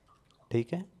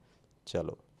 ठीक है,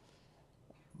 चलो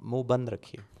मुंह बंद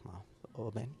रखिए.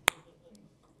 Oh man,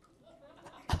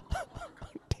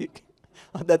 ठीक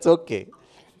है, that's okay.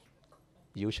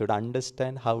 You should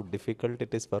understand how difficult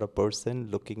it is for a person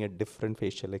looking at different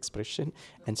facial expression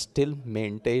and still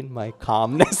maintain my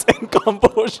calmness and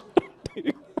composure.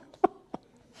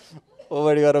 Oh,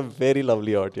 but you are a very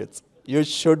lovely audience. You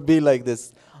should be like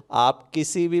this. आप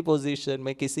किसी भी position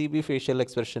में किसी भी facial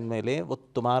expression में ले, वो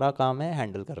तुम्हारा काम है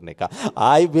हैंडल करने का.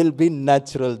 I will be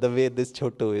natural the way this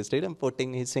Chhotu is. I am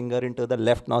putting his finger into the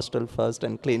left nostril first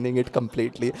and cleaning it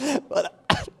completely.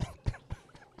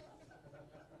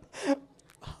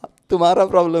 तुम्हारा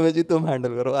प्रॉब्लम है जी, तुम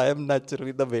हैंडल करो. I am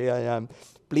naturally the way I am.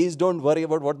 Please don't worry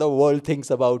about what the world thinks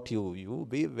about you. You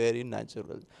be very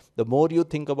natural. The more you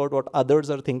think about what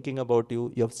others are thinking about you,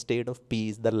 your state of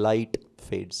peace, the light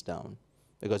fades down.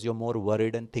 Because you're more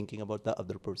worried and thinking about the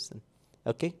other person.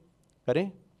 Okay?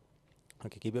 Correct?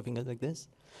 Okay, keep your fingers like this.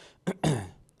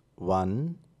 1,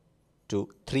 2,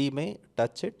 3 may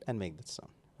touch it and make that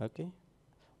sound. Okay?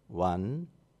 1,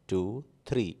 2,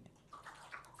 3.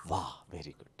 Wow,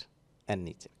 very good. And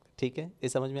नीचे. ठीक है? ये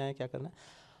समझ में आया क्या करना?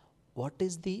 What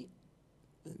is the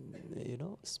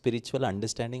spiritual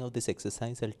understanding of this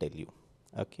exercise? I'll tell you.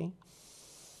 Okay?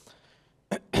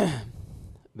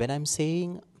 When I'm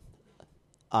saying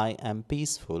I am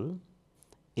peaceful,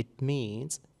 it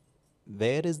means,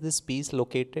 where is this peace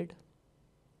located?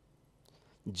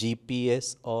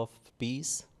 GPS of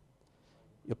peace.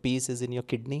 Your peace is in your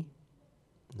kidney?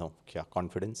 No, kya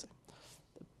confidence?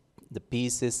 The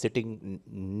peace is sitting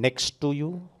next to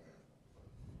you.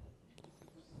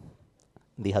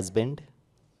 The husband?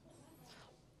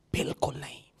 बिल्कुल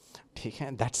नहीं. ठीक है,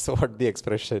 that's what the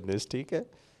expression is. ठीक है,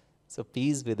 so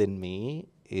peace within me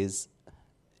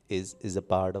is a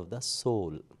part of the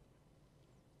soul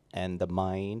and the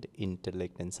mind,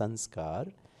 intellect and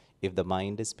sanskar. If the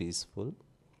mind is peaceful,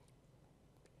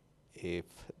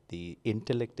 if the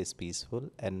intellect is peaceful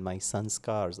and my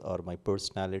sanskars or my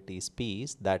personality is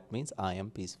peace, that means I am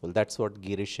peaceful. That's what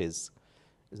Gireesh is.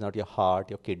 It's not your heart,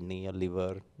 your kidney, your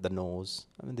liver, the nose.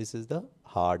 I mean, this is the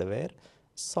hardware.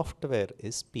 Software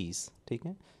is peace. ठीक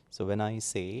है? So when I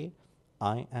say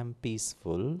I am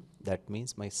peaceful, that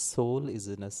means my soul is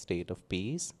in a state of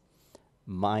peace.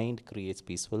 Mind creates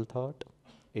peaceful thought.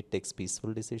 It takes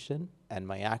peaceful decision, and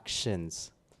my actions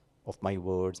of my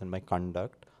words and my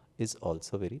conduct is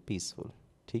also very peaceful.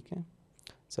 ठीक है?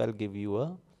 So I'll give you a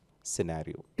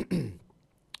scenario.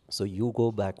 So you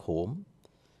go back home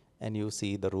and you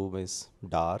see the room is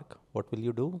dark. What will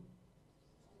you do?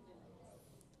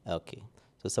 Okay,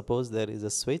 so suppose there is a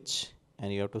switch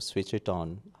and you have to switch it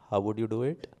on. How would you do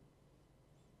it?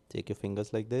 Take your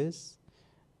fingers like this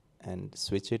and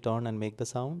switch it on and make the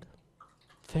sound.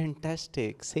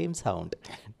 Fantastic, same sound.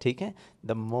 ठीक है?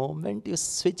 The moment you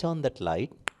switch on that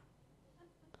light,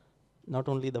 not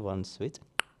only the one switch,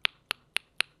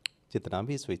 जितना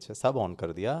भी switch है सब on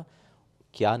कर दिया,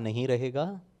 क्या नहीं रहेगा?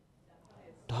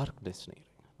 Darkness नहीं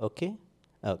रहेगा. Okay?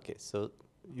 Okay, so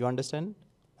you understand?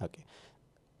 Okay.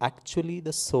 Actually,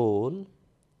 the soul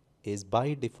is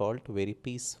by default very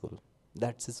peaceful.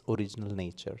 That's its original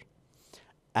nature.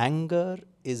 Anger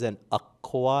is an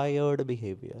acquired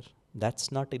behavior.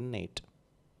 That's not innate.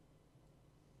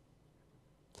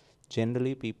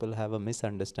 Generally, people have a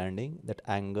misunderstanding that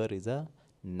anger is a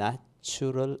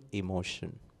natural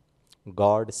emotion.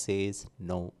 God says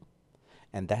no.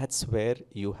 And that's where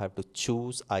you have to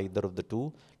choose either of the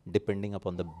two depending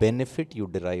upon the benefit you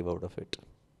derive out of it.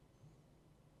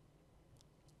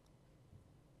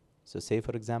 So say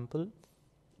for example,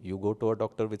 you go to a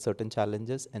doctor with certain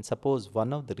challenges, and suppose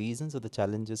one of the reasons of the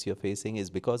challenges you're facing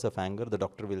is because of anger, the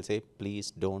doctor will say,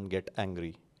 please don't get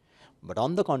angry. But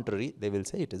on the contrary, they will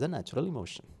say it is a natural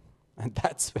emotion. And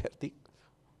that's where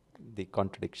the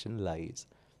contradiction lies.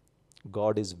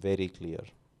 God is very clear.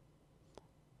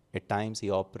 At times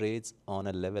he operates on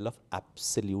a level of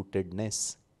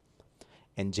absolutedness.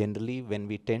 And generally, when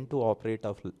we tend to operate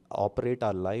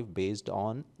our life based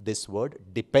on this word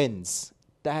depends,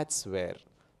 that's where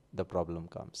the problem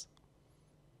comes.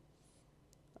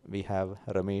 We have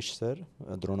Ramesh sir,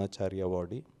 Dronacharya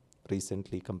awardee,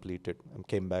 recently completed,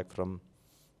 came back from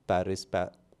Paris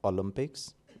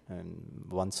Olympics and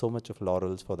won so much of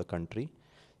laurels for the country.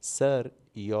 Sir,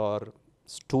 your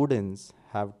students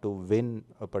have to win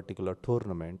a particular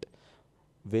tournament.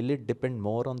 Will it depend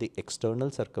more on the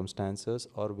external circumstances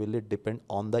or will it depend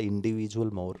on the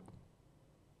individual more?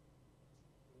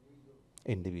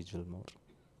 Individual more.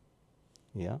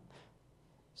 Yeah.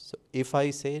 So if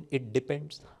I say it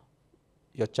depends,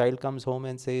 your child comes home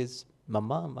and says,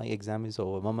 Mama, my exam is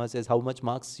over. Mama says, how much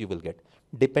marks you will get?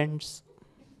 Depends.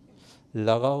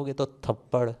 लगाओगे तो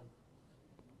थप्पड़.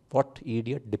 What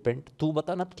idiot, depend. तू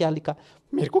बता ना क्या लिखा,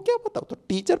 मेरे को क्या पता, तो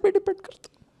टीचर पे डिपेंड करता.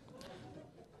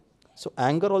 So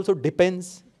anger also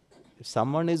depends. If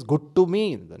someone is good to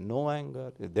me, then no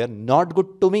anger. If they're not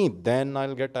good to me, then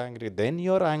I'll get angry. Then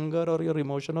your anger or your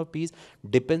emotion of peace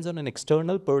depends on an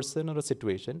external person or a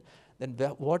situation. Then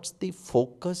what's the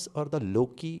focus or the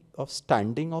loci of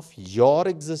standing of your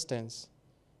existence?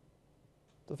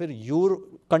 So if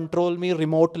you control me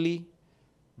remotely,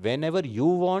 whenever you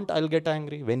want, I'll get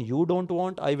angry. When you don't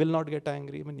want, I will not get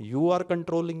angry. When you are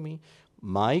controlling me,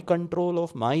 my control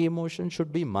of my emotion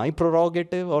should be my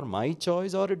prerogative or my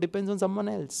choice, or it depends on someone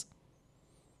else.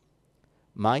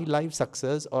 My life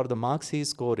success or the marks he is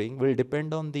scoring will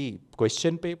depend on the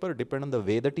question paper, depend on the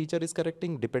way the teacher is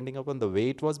correcting, depending upon the way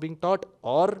it was being taught,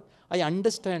 or I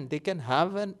understand they can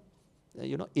have an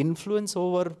influence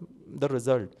over the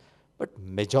result. But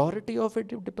majority of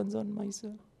it depends on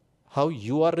myself. How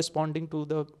you are responding to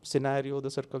the scenario, the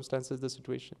circumstances, the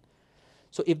situation.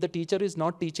 So if the teacher is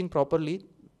not teaching properly,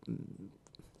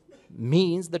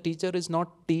 means the teacher is not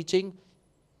teaching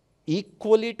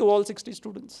equally to all 60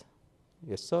 students.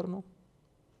 Yes or no?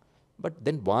 But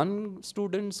then one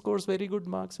student scores very good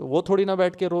marks. वो थोड़ी ना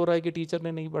बैठ के रो रहा है कि teacher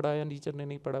ने नहीं पढ़ाया, टीचर ने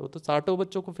नहीं पढ़ाया. वो तो 60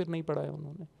 बच्चों को फिर नहीं पढ़ाया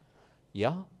उन्होंने.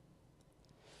 Yeah.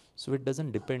 So it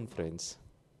doesn't depend, friends.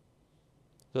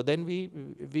 So then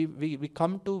we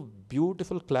come to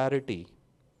beautiful clarity.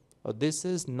 This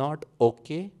is not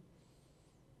okay.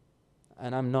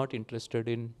 And I'm not interested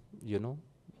in,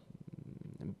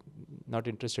 not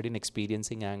interested in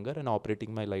experiencing anger and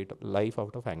operating my life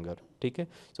out of anger. Okay?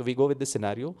 So we go with this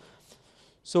scenario.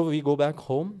 So we go back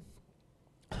home.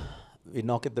 We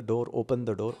knock at the door, open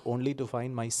the door, only to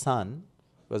find my son,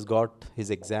 who has got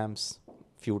his exams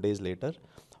few days later,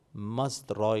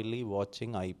 must royally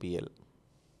watching IPL.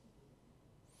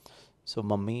 So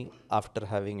mummy, after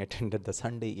having attended the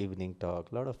Sunday evening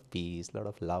talk, lot of peace, lot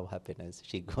of love, happiness,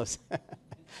 she goes,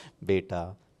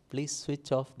 Beta, please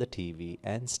switch off the TV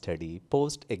and study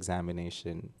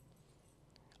post-examination.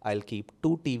 I'll keep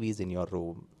 2 TVs in your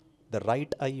room. The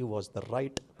right eye was the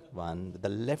right one, the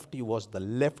left eye was the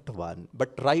left one,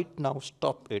 but right now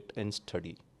stop it and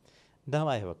study. Now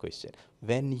I have a question.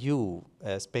 When you,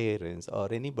 as parents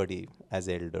or anybody as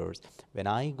elders, when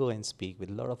I go and speak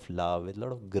with a lot of love, with a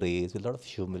lot of grace, with a lot of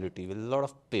humility, with a lot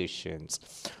of patience,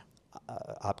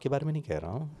 आपके बारे में नहीं कह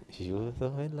रहा हूँ, you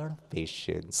have a lot of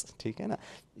patience, ठीक है ना?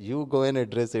 You go and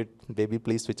address it, baby,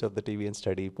 please switch off the TV and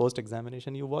study. Post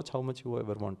examination, you watch how much you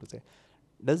ever want to say.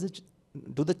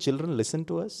 Do the children listen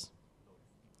to us?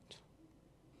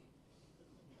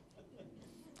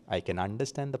 I can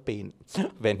understand the pain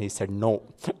when he said no.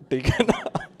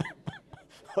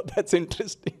 Oh, that's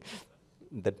interesting.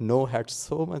 That no had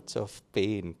so much of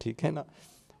pain.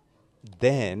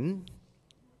 Then,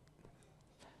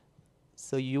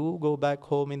 so you go back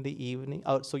home in the evening.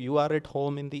 So you are at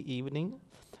home in the evening.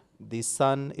 The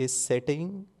sun is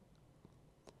setting.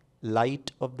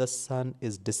 Light of the sun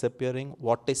is disappearing.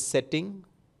 What is setting?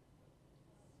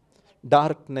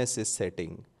 Darkness is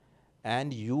setting.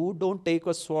 And you don't take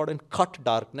a sword and cut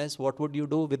darkness. What would you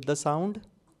do with the sound?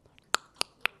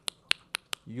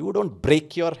 You don't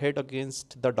break your head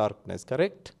against the darkness,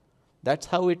 correct? That's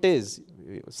how it is.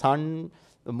 Sun,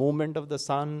 the movement of the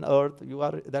sun, earth,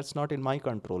 that's not in my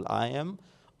control. I am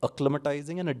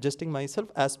acclimatizing and adjusting myself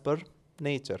as per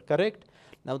nature, correct?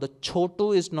 Now the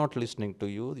chotu is not listening to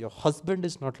you, your husband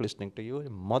is not listening to you,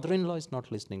 your mother-in-law is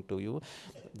not listening to you,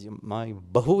 my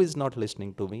bahu is not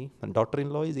listening to me, and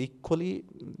daughter-in-law is equally,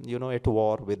 at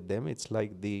war with them. It's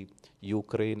like the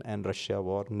Ukraine and Russia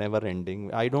war, never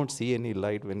ending. I don't see any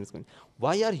light when it's going.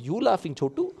 Why are you laughing,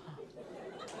 chotu?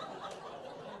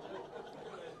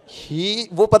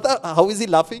 वो पता, how is he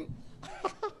laughing?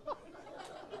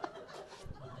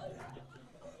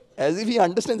 As if he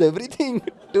understands everything.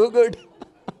 Too good.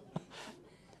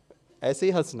 ऐसे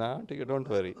ही हंसना, ठीक है, don't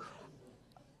worry.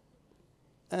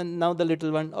 And now the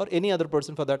little one, or any other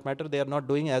person for that matter, they are not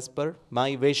doing as per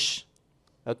my wish.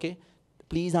 Okay?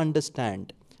 Please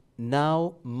understand.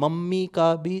 Now, mummy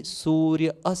का भी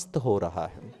सूर्य अस्त हो रहा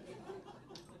है.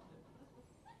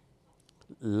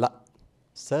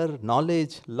 Sir,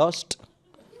 knowledge lost.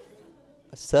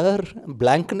 Sir,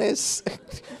 blankness.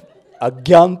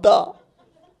 Agyanta.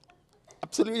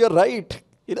 Absolutely, you're right.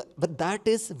 But that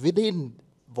is within.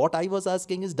 What I was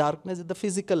asking is darkness at the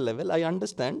physical level. I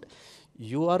understand.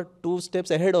 You are 2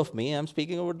 steps ahead of me. I'm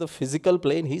speaking about the physical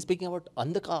plane. He's speaking about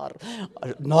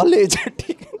andhakar, knowledge.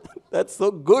 That's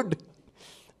so good.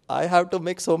 I have to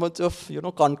make so much of,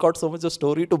 concord so much of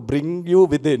story to bring you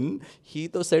within. He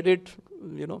though said it,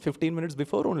 15 minutes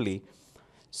before only.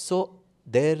 So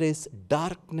there is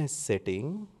darkness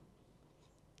setting,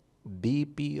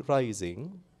 BP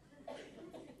rising,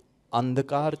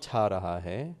 andhakar छा रहा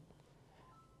है.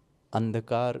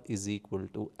 Andhakar is equal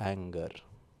to anger.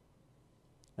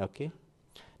 Okay?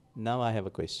 Now I have a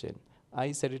question.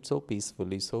 I said it so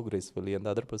peacefully, so gracefully, and the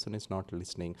other person is not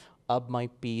listening. Ab my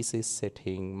peace is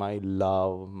setting, my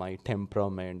love, my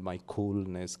temperament, my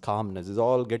coolness, calmness is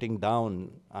all getting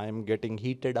down. I am getting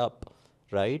heated up,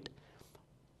 right?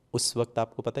 उस वक्त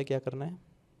आपको पता है क्या करना है?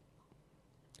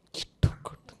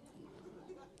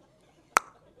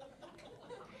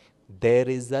 There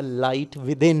is a light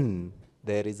within.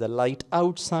 There is a light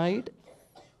outside.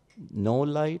 No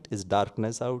light is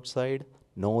darkness outside.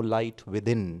 No light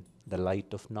within. The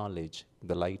light of knowledge,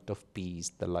 the light of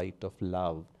peace, the light of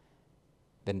love.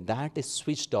 When that is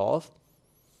switched off,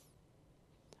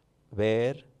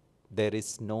 where there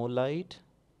is no light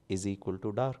is equal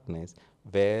to darkness.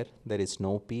 Where there is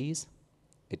no peace,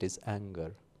 it is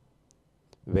anger.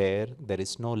 Where there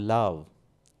is no love,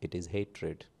 it is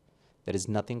hatred. There is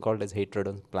nothing called as hatred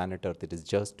on planet Earth. It is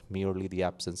just merely the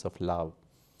absence of love.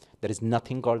 There is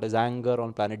nothing called as anger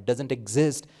on planet. It doesn't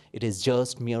exist. It is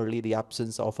just merely the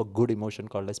absence of a good emotion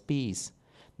called as peace.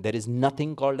 There is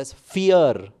nothing called as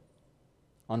fear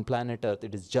on planet Earth.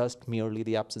 It is just merely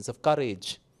the absence of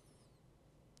courage.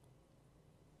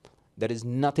 There is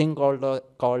nothing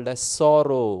called as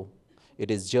sorrow. It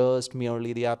is just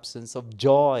merely the absence of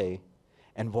joy.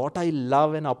 And what I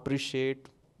love and appreciate,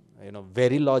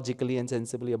 very logically and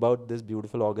sensibly about this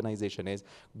beautiful organization is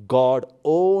God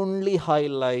only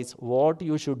highlights what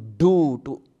you should do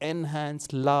to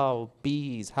enhance love,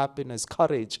 peace, happiness,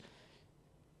 courage.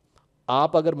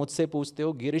 आप अगर मुझसे पूछते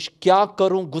हो गिरीश क्या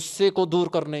करूं गुस्से को दूर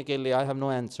करने के लिए, I have no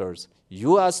answers.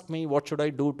 You ask me what should I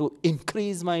do to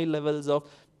increase my levels of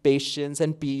patience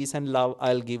and peace and love,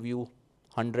 I'll give you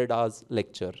 100 hours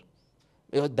lecture.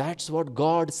 That's what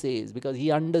God says, because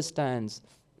He understands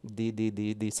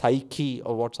the psyche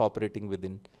of what's operating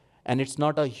within. And it's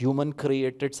not a human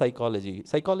created psychology.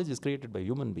 Psychology is created by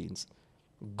human beings.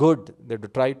 Good, they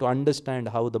try to understand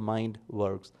how the mind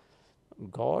works.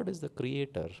 God is the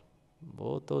creator.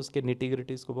 वो तो उसके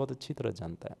nitty-gritties को बहुत अच्छी तरह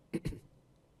जानता है.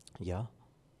 Yeah.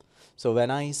 So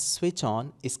when I switch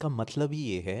on, इसका मतलब ही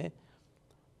ये है,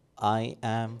 I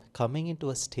am coming into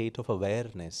a state of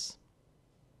awareness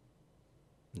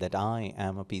that I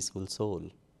am a peaceful soul.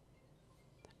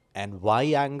 And why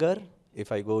anger?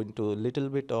 If I go into a little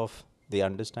bit of the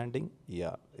understanding,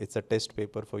 yeah, it's a test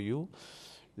paper for you.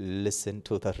 Listen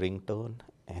to the ringtone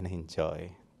and enjoy.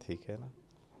 ठीक है ना?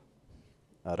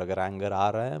 और अगर anger आ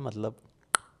रहा है मतलब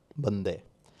बंद है.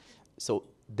 So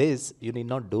this, you need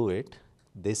not do it.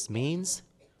 This means,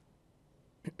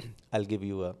 I'll give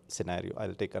you a scenario.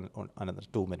 I'll take another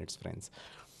 2 minutes, friends.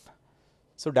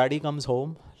 So daddy comes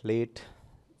home late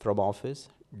from office,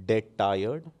 dead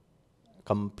tired,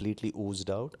 completely oozed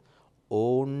out.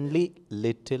 Only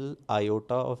little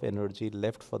iota of energy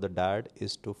left for the dad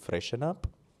is to freshen up,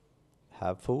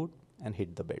 have food, and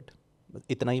hit the bed.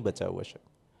 इतना ही बचा हुआ है.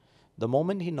 The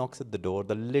moment he knocks at the door,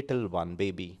 the little one,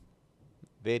 baby,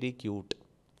 very cute,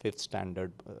 5th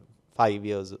standard, 5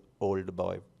 years old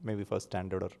boy, maybe first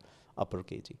standard or upper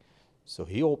KG. So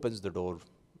he opens the door,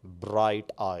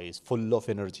 bright eyes, full of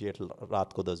energy at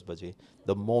raat ko 10 baje.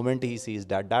 The moment he sees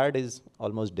dad is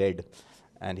almost dead.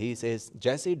 And he says,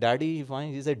 Jesse, daddy, he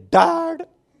finds, he said, Dad,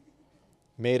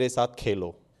 मेरे साथ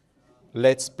खेलो,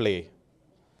 let's play.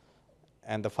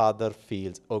 And the father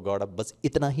feels, oh God, अब बस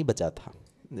इतना ही बचा था.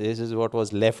 This is what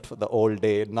was left for the whole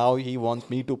day. Now he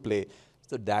wants me to play.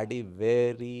 So daddy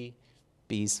very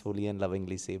peacefully and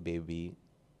lovingly say, baby,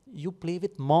 you play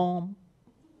with mom.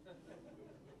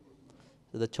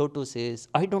 So the Chotu says,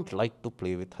 I don't like to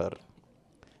play with her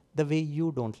the way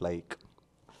you don't like.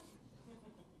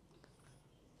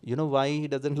 You know why he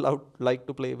doesn't like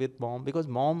to play with mom? Because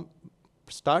mom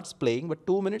starts playing, but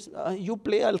 2 minutes, you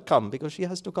play, I'll come, because she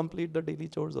has to complete the daily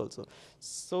chores also.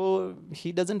 So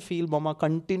he doesn't feel mama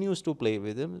continues to play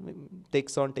with him,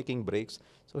 takes on taking breaks,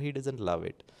 so he doesn't love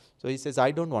it. So he says, I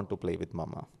don't want to play with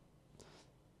mama.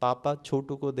 पापा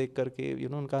छोटू को देख करके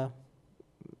उनका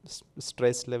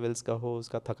stress levels का हो,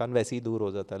 उसका थकान वैसे ही दूर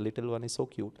हो जाता है. Little one is so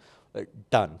cute.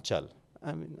 Done, चल,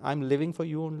 I am living for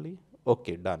you only.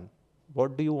 Okay, done.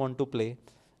 What do you want to play?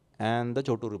 And the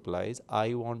Chotu replies,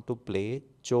 I want to play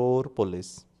chore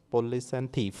police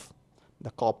and thief,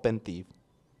 the cop and thief.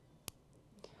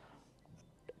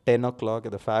 10 o'clock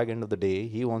at the fag end of the day,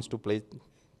 he wants to play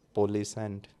police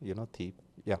and, thief.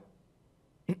 Yeah.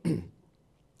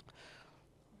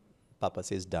 Papa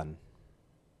says, done.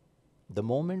 The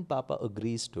moment Papa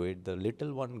agrees to it, the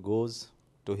little one goes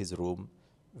to his room,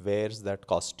 wears that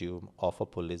costume of a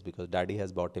police because daddy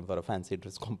has bought him for a fancy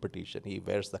dress competition. He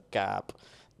wears the cap,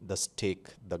 the stick,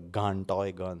 the gun,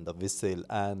 toy gun, the whistle,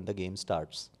 and the game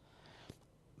starts.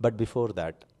 But before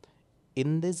that,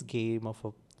 in this game of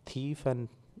a thief and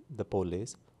the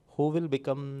police, who will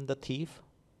become the thief?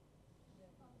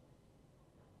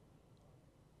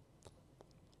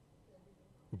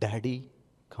 Daddy.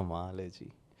 कमाल है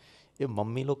जी. ये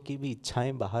mummy लोग की भी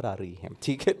इच्छाएं बाहर आ रही हैं,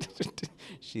 ठीक है.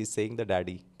 She is saying the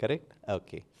daddy, correct?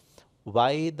 Okay.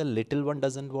 Why the little one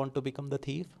doesn't want to become the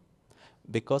thief?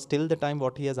 Because till the time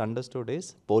what he has understood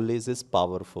is police is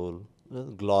powerful,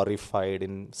 glorified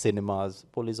in cinemas.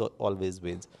 Police always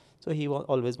wins. So he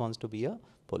always wants to be a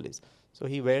police. So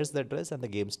he wears that dress and the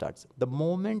game starts. The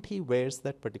moment he wears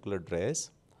that particular dress,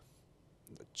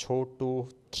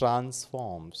 Chotu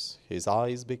transforms. His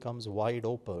eyes becomes wide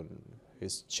open.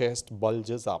 His chest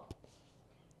bulges up.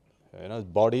 His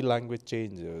body language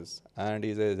changes. And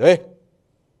he says, hey!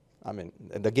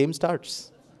 The game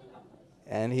starts.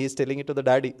 And he is telling it to the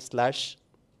daddy /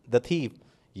 the thief.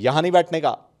 यहाँ नहीं बैठने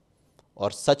का.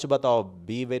 और सच बताओ,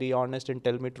 be very honest and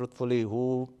tell me truthfully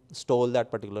who stole that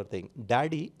particular thing.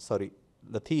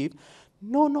 The thief,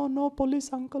 no, police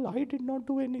uncle, I did not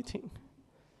do anything.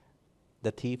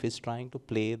 The thief is trying to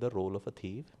play the role of a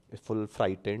thief, full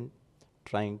frightened,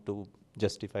 trying to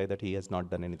justify that he has not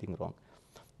done anything wrong.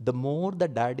 The more the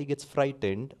daddy gets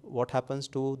frightened, what happens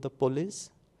to the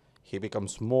police? He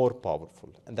becomes more powerful.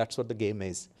 And that's what the game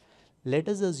is. Let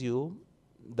us assume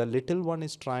the little one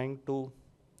is trying to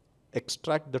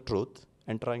extract the truth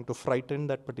and trying to frighten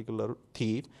that particular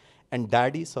thief. And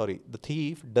the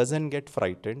thief doesn't get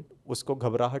frightened. Usko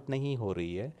घबराहट नहीं हो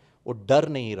रही है. वो डर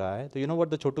नहीं रहा है. So you know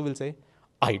what the Chotu will say?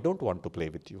 I don't want to play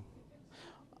with you.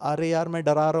 अरे यार, मैं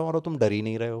डरा रहा हूँ और तुम डर ही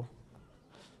नहीं रहे हो.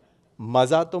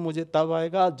 मज़ा तो मुझे तब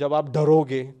आएगा जब आप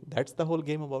डरोगे. That's the whole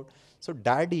game about. So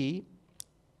daddy,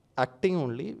 acting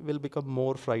only, will become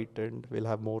more frightened, will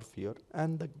have more fear,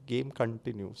 and the game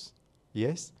continues.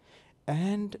 Yes?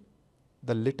 And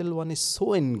the little one is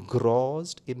so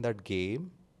engrossed in that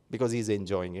game because he's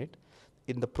enjoying it.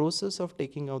 In the process of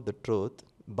taking out the truth,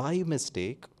 by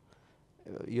mistake,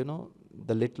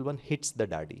 the little one hits the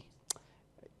daddy.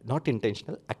 Not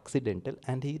intentional, accidental,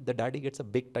 and the daddy gets a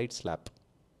big tight slap.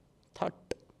 Thud.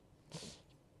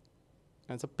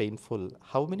 It's a painful.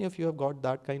 How many of you have got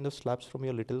that kind of slaps from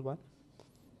your little one?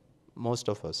 Most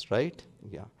of us, right?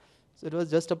 Yeah. So it was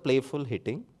just a playful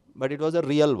hitting, but it was a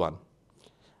real one.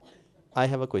 I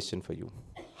have a question for you.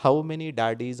 How many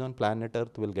daddies on planet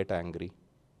Earth will get angry?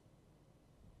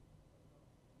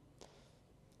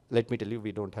 Let me tell you,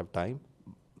 we don't have time.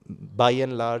 By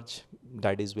and large,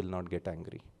 daddies will not get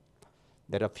angry.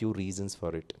 There are few reasons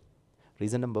for it.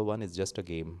 Reason number one is just a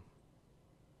game.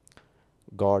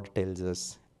 God tells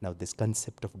us, now this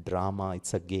concept of drama,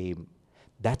 it's a game.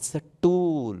 That's a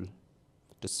tool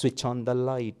to switch on the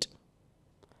light.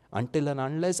 Until and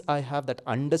unless I have that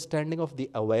understanding of the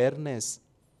awareness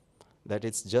that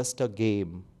it's just a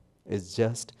game, it's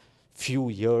just few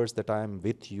years that I am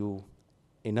with you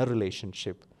in a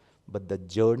relationship, but the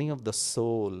journey of the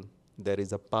soul, there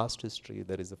is a past history,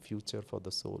 there is a future for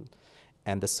the soul.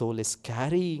 And the soul is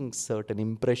carrying certain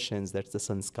impressions, that's the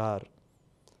sanskar.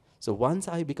 So once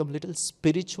I become little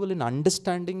spiritual in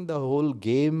understanding the whole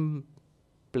game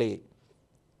play,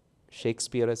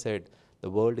 Shakespeare has said, the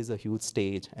world is a huge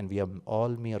stage and we are all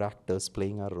mere actors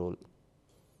playing our role.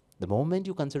 The moment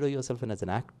you consider yourself as an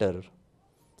actor,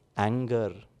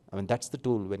 anger, I mean, that's the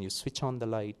tool. When you switch on the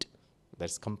light,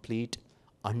 there's complete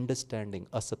understanding.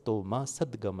 Asato ma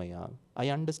sadgamaya. I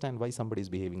understand why somebody is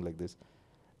behaving like this.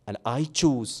 And I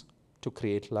choose to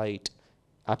create light.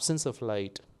 Absence of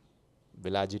light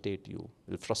will agitate you,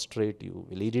 will frustrate you,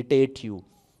 will irritate you,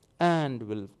 and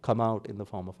will come out in the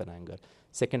form of an anger.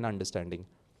 Second understanding.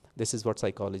 This is what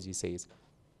psychology says.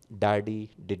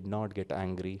 Daddy did not get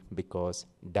angry because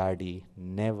daddy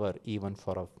never, even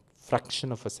for a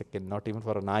fraction of a second, not even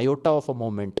for an iota of a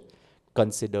moment,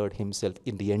 considered himself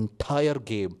in the entire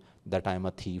game that I am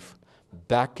a thief.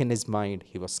 Back in his mind,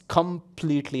 he was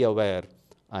completely aware,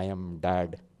 I am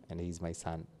dad and he is my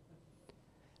son.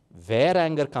 Where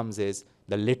anger comes is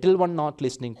the little one not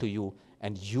listening to you,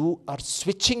 and you are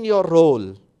switching your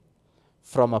role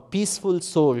from a peaceful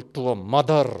soul to a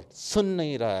mother. Sun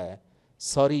nahi raha hai.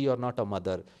 Sorry, you're not a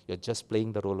mother. You're just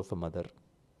playing the role of a mother.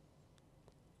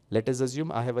 Let us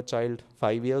assume I have a child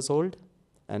 5 years old,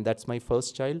 and that's my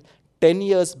first child. 10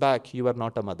 years back, you were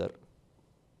not a mother.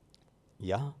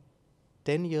 Yeah.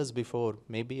 10 years before,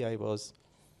 maybe I was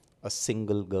a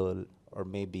single girl, or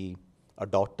maybe a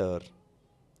daughter.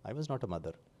 I was not a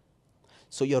mother.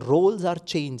 So your roles are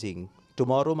changing.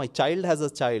 Tomorrow my child has a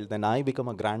child, then I become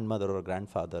a grandmother or a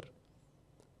grandfather.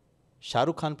 Shah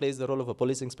Rukh Khan plays the role of a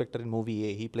police inspector in movie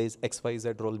A. He plays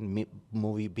XYZ role in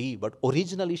movie B. But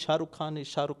originally Shah Rukh Khan is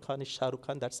Shah Rukh Khan is Shah Rukh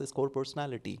Khan. That's his core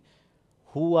personality.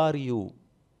 Who are you?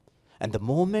 And the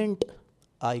moment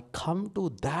I come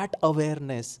to that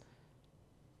awareness,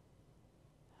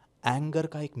 anger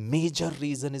का एक major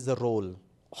reason is the role.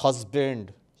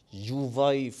 Husband, you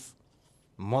wife,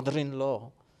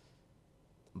 mother-in-law.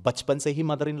 बचपन से ही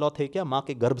mother-in-law थे क्या माँ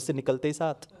के गर्भ से निकलते ही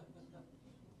साथ?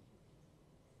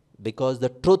 Because the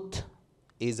truth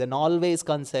is an always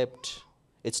concept.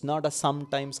 It's not a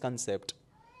sometimes concept.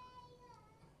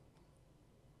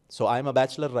 So I'm a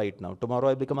bachelor right now. Tomorrow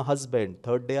I'll become a husband.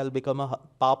 Third day I'll become a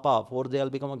papa. Fourth day I'll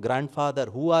become a grandfather.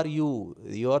 Who are you?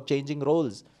 You are changing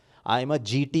roles. I'm a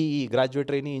GTE, graduate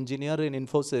trainee engineer in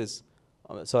Infosys.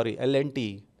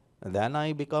 L&T. Then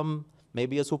I become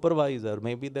maybe a supervisor.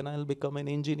 Maybe then I'll become an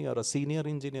engineer, a senior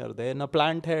engineer. Then a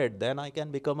plant head. Then I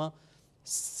can become a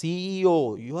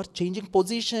CEO. You are changing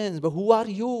positions, but who are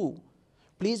you?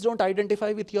 Please don't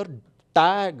identify with your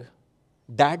tag.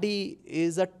 Daddy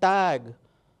is a tag.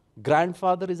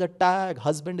 Grandfather is a tag.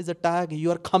 Husband is a tag. You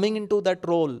are coming into that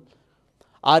role.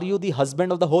 Are you the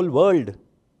husband of the whole world?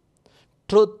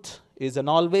 Truth is an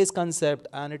always concept,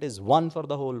 and it is one for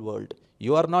the whole world.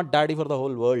 You are not daddy for the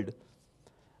whole world.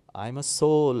 I'm a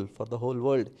soul for the whole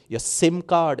world. Your SIM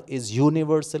card is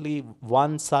universally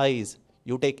one size.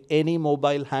 You take any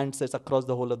mobile handsets across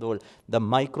the whole of the world. The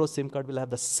micro SIM card will have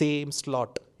the same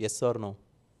slot. Yes or no?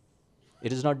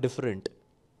 It is not different.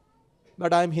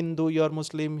 But I'm Hindu, you're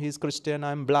Muslim, he's Christian,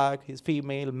 I'm black, he's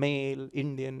female, male,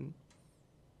 Indian,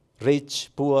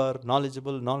 rich, poor,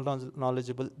 knowledgeable,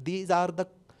 non-knowledgeable. These are the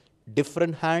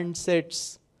different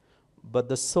handsets. But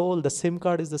the soul, the SIM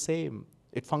card is the same.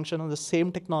 It functions on the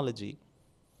same technology.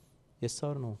 Yes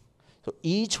or no? So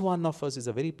each one of us is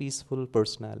a very peaceful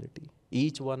personality.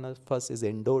 Each one of us is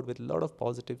endowed with a lot of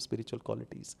positive spiritual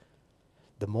qualities.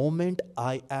 The moment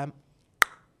I am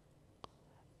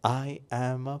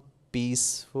a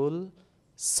peaceful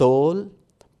soul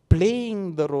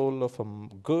playing the role of a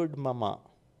good mama,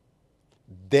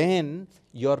 then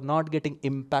you're not getting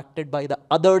impacted by the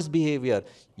other's behavior.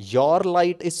 Your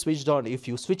light is switched on. If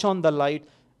you switch on the light,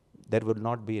 there will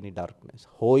not be any darkness.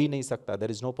 हो ही नहीं सकता.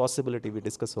 There is no possibility. We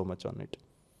discuss so much on it.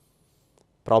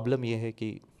 Problem ये है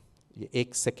कि ये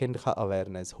एक second का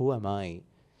awareness. Who am I?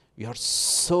 We are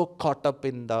so caught up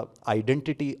in the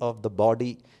identity of the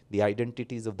body, the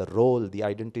identities of the role, the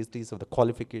identities of the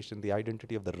qualification, the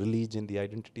identity of the religion, the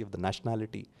identity of the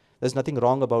nationality. There's nothing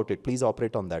wrong about it. Please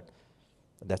operate on that.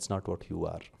 That's not what you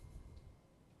are.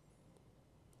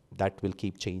 That will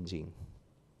keep changing.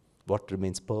 What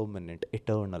remains permanent,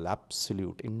 eternal,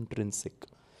 absolute, intrinsic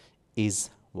is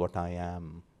what I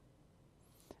am.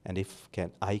 And if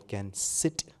I can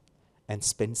sit and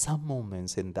spend some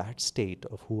moments in that state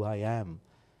of who I am,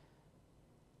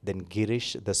 then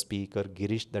Gireesh, the speaker,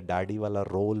 Gireesh, the daddy wala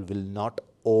role will not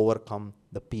overcome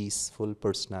the peaceful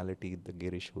personality, the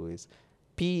Gireesh who is.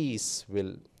 Peace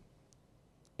will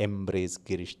embrace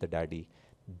Gireesh, the daddy.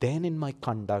 Then in my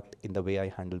conduct, in the way I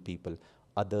handle people,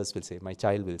 Others will say, my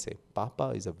child will say, Papa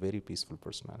is a very peaceful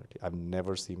personality. I've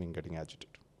never seen him getting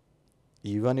agitated.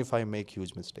 Even if I make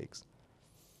huge mistakes.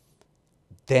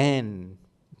 Then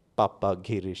Papa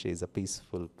Gireesh is a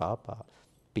peaceful Papa,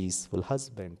 peaceful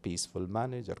husband, peaceful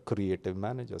manager, creative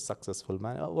manager, successful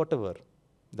manager, whatever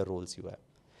the roles you have.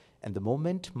 And the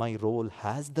moment my role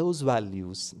has those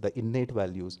values, the innate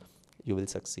values, you will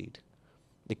succeed.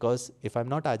 Because if I'm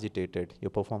not agitated,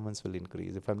 your performance will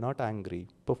increase. If I'm not angry,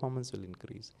 performance will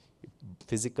increase.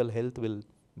 Physical health will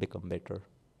become better.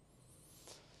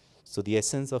 So the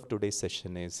essence of today's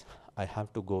session is, I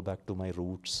have to go back to my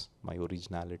roots, my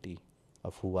originality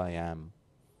of who I am,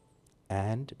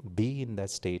 and be in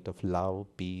that state of love,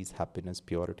 peace, happiness,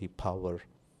 purity, power,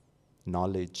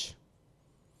 knowledge.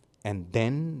 And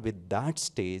then with that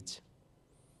stage,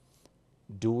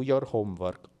 do your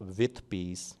homework with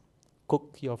peace,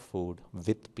 cook your food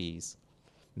with peace,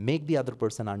 make the other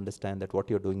person understand that what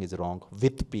you're doing is wrong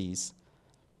with peace,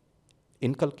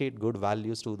 inculcate good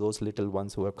values to those little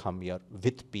ones who have come here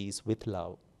with peace, with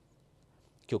love.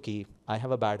 Kyunki I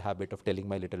have a bad habit of telling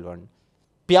my little one,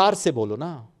 प्यार से बोलो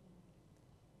ना.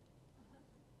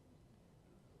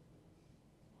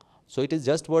 So it is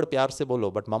just word प्यार से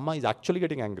बोलो, but mama is actually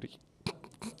getting angry.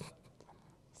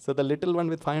 So the little one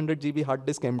with 500 GB hard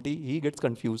disk empty, he gets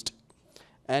confused.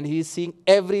 And he is seeing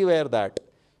everywhere that.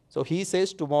 So he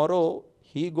says tomorrow,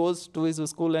 he goes to his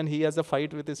school and he has a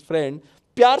fight with his friend.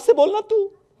 प्यार से बोलना तू.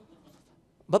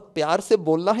 बस प्यार से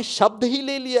बोलना है, शब्द ही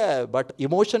ले लिया है, but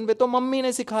emotion में तो मम्मी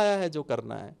ने सिखाया है जो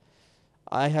करना है.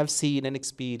 I have seen and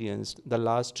experienced the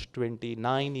last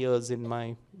 29 years in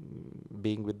my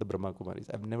being with the Brahma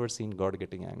Kumaris. I've never seen God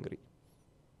getting angry.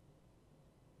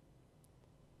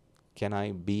 Can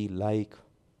I be like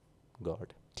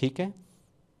God? ठीक है?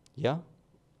 Yeah?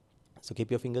 So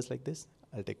keep your fingers like this.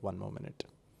 I'll take 1 more minute.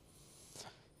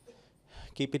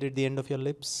 Keep it at the end of your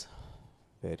lips.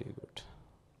 Very good.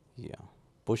 Yeah.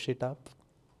 Push it up.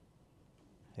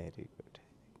 Very good.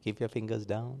 Keep your fingers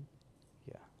down.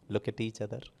 Yeah. Look at each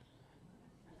other.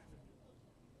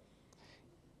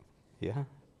 Yeah.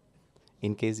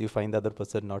 In case you find the other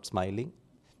person not smiling,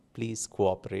 please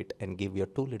cooperate and give your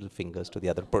 2 little fingers to the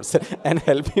other person and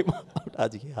help him out.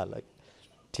 आज ये हालत.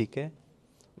 ठीक है?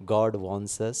 God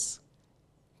wants us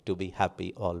to be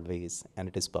happy always, and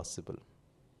it is possible.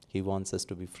 He wants us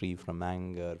to be free from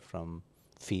anger, from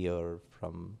fear,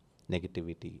 from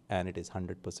negativity, and it is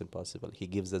 100% possible. He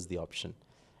gives us the option.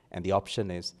 And the option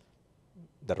is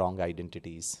the wrong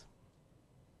identities.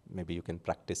 Maybe you can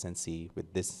practice and see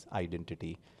with this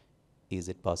identity, is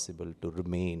it possible to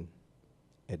remain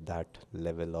at that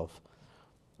level of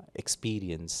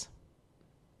experience?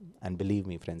 And believe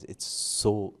me, friends, it's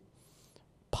so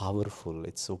powerful,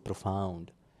 it's so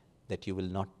profound that you will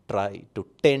not try to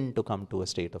tend to come to a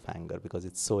state of anger, because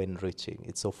it's so enriching,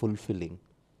 it's so fulfilling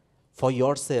for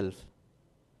yourself.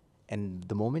 And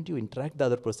the moment you interact the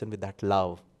other person with that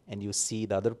love, and you see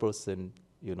the other person,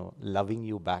 loving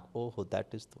you back, oh, that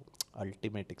is the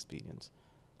ultimate experience.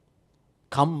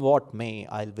 Come what may,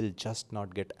 I will just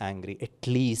not get angry, at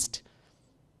least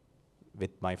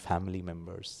with my family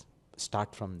members.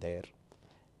 Start from there.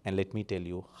 And let me tell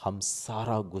you, हम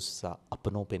सारा गुस्सा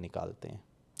अपनों पे निकालते हैं.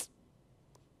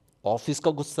 Office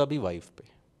का गुस्सा भी वाइफ पे.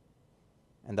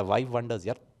 And the wife wonders,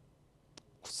 यार,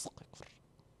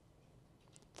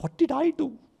 what did I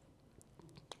do?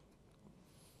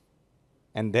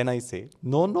 And then I say,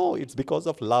 no, it's because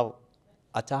of love.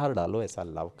 अचार डालो ऐसा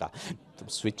love का. तुम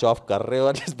switch off कर रहे हो,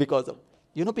 and it's because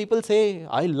of, people say,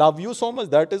 I love you so much,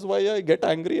 that is why I get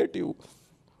angry at you.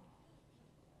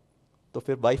 तो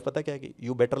फिर वाइफ पता क्या है,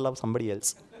 you better love somebody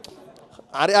else.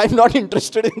 I'm not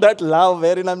interested in that love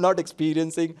wherein I'm not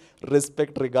experiencing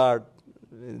respect, regard.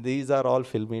 These are all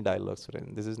filmy dialogues,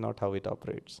 friend. This is not how it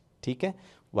operates. ठीक है?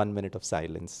 1 minute of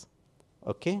silence.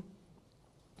 Okay?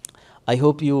 I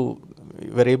hope you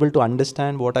were able to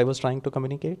understand what I was trying to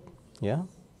communicate. Yeah?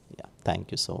 Yeah.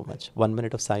 Thank you so much. 1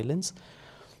 minute of silence.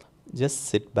 Just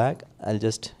sit back. I'll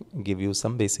just give you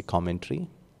some basic commentary.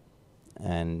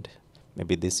 And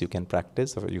maybe this you can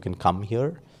practice, or you can come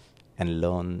here and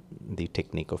learn the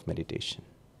technique of meditation.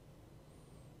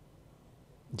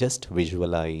 Just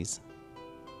visualize.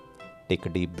 Take a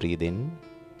deep breath in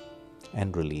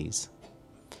and release.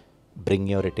 Bring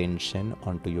your attention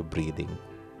onto your breathing.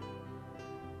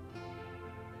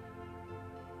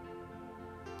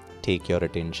 Take your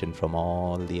attention from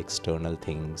all the external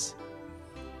things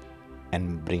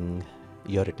and bring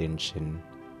your attention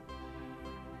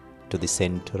to the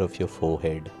center of your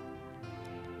forehead,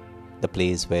 the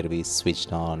place where we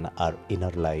switched on our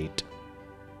inner light.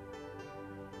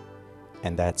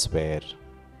 And that's where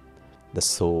the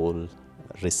soul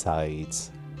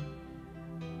resides,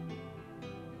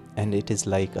 and it is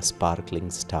like a sparkling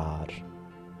star.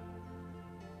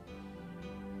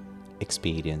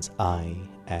 Experience, I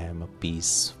am a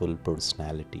peaceful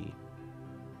personality.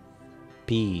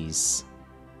 Peace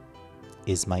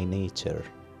is my nature,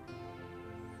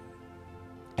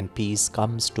 and peace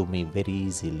comes to me very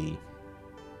easily.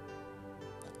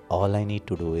 All I need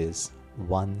to do is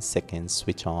 1 second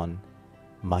switch on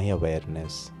my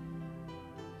awareness,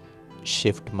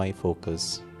 shift my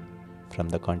focus from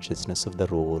the consciousness of the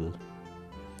role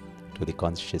to the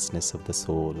consciousness of the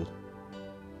soul,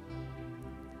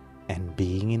 and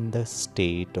being in the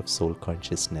state of soul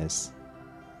consciousness,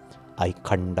 I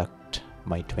conduct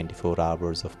my 24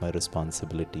 hours of my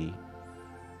responsibility,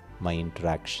 my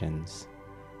interactions,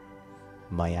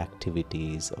 my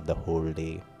activities of the whole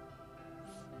day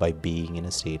by being in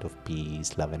a state of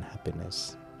peace, love and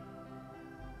happiness.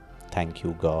 Thank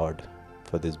you, God,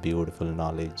 for this beautiful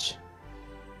knowledge.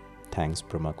 Thanks,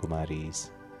 Brahma Kumaris.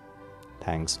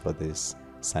 Thanks for this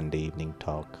Sunday evening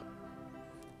talk.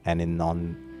 And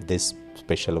on this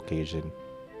special occasion,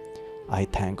 I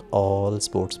thank all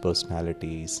sports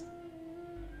personalities,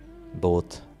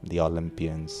 both the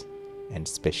Olympians and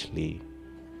especially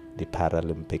the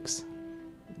Paralympics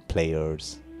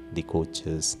players, the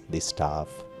coaches, the staff,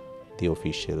 the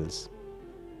officials.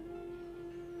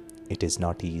 It is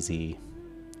not easy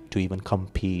to even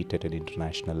compete at an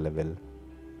international level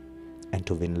and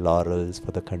to win laurels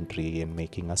for the country and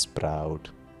making us proud.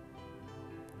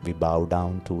 We bow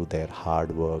down to their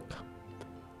hard work,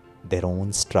 their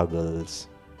own struggles,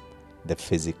 their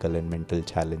physical and mental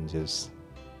challenges,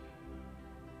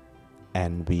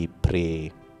 and we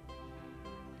pray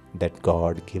that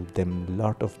God give them a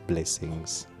lot of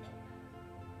blessings,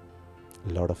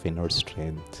 a lot of inner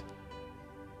strength,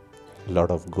 a lot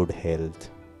of good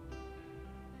health,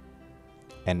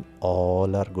 and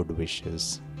all our good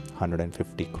wishes,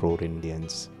 150 crore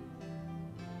Indians,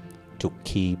 to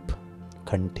keep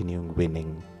continuing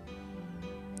winning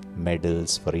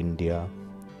medals for India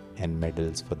and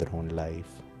medals for their own life.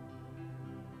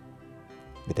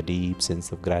 With a deep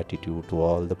sense of gratitude to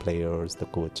all the players, the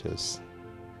coaches.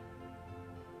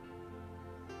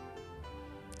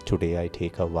 Today I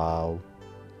take a vow.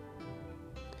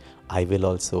 I will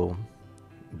also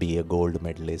be a gold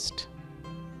medalist,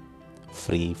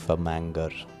 free from anger.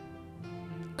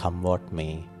 Come what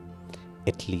may,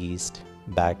 at least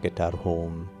back at our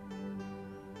home,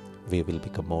 we will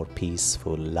become more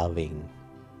peaceful, loving.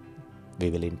 We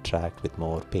will interact with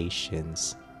more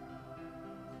patience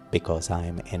because I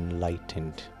am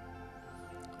enlightened.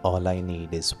 All I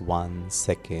need is 1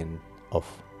 second of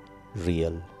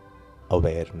real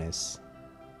awareness.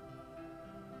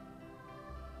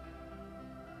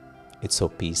 It's so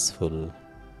peaceful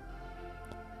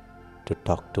to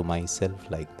talk to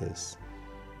myself like this.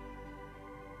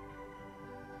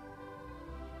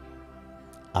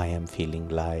 I am feeling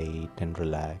light and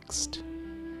relaxed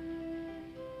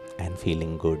and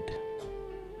feeling good.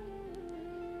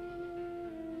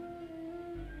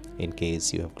 In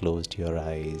case you have closed your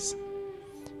eyes,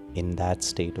 in that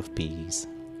state of peace,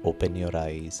 open your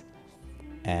eyes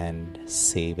and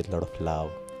say with a lot of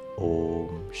love,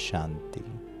 Om Shanti.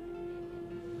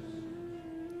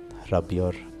 Rub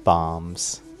your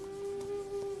palms,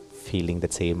 feeling the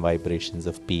same vibrations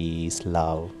of peace,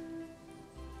 love.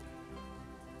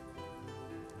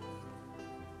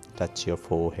 Touch your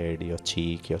forehead, your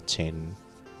cheek, your chin.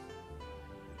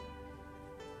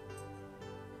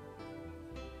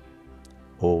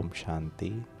 Om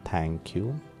Shanti. Thank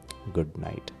you. Good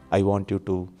night. I want you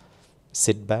to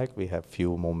sit back. We have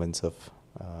few moments of,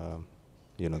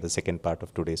 the second part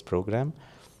of today's program.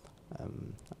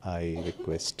 I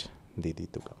request Didi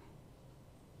to come.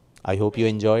 I hope you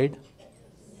enjoyed.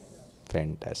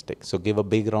 Fantastic. So give a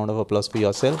big round of applause for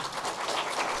yourself.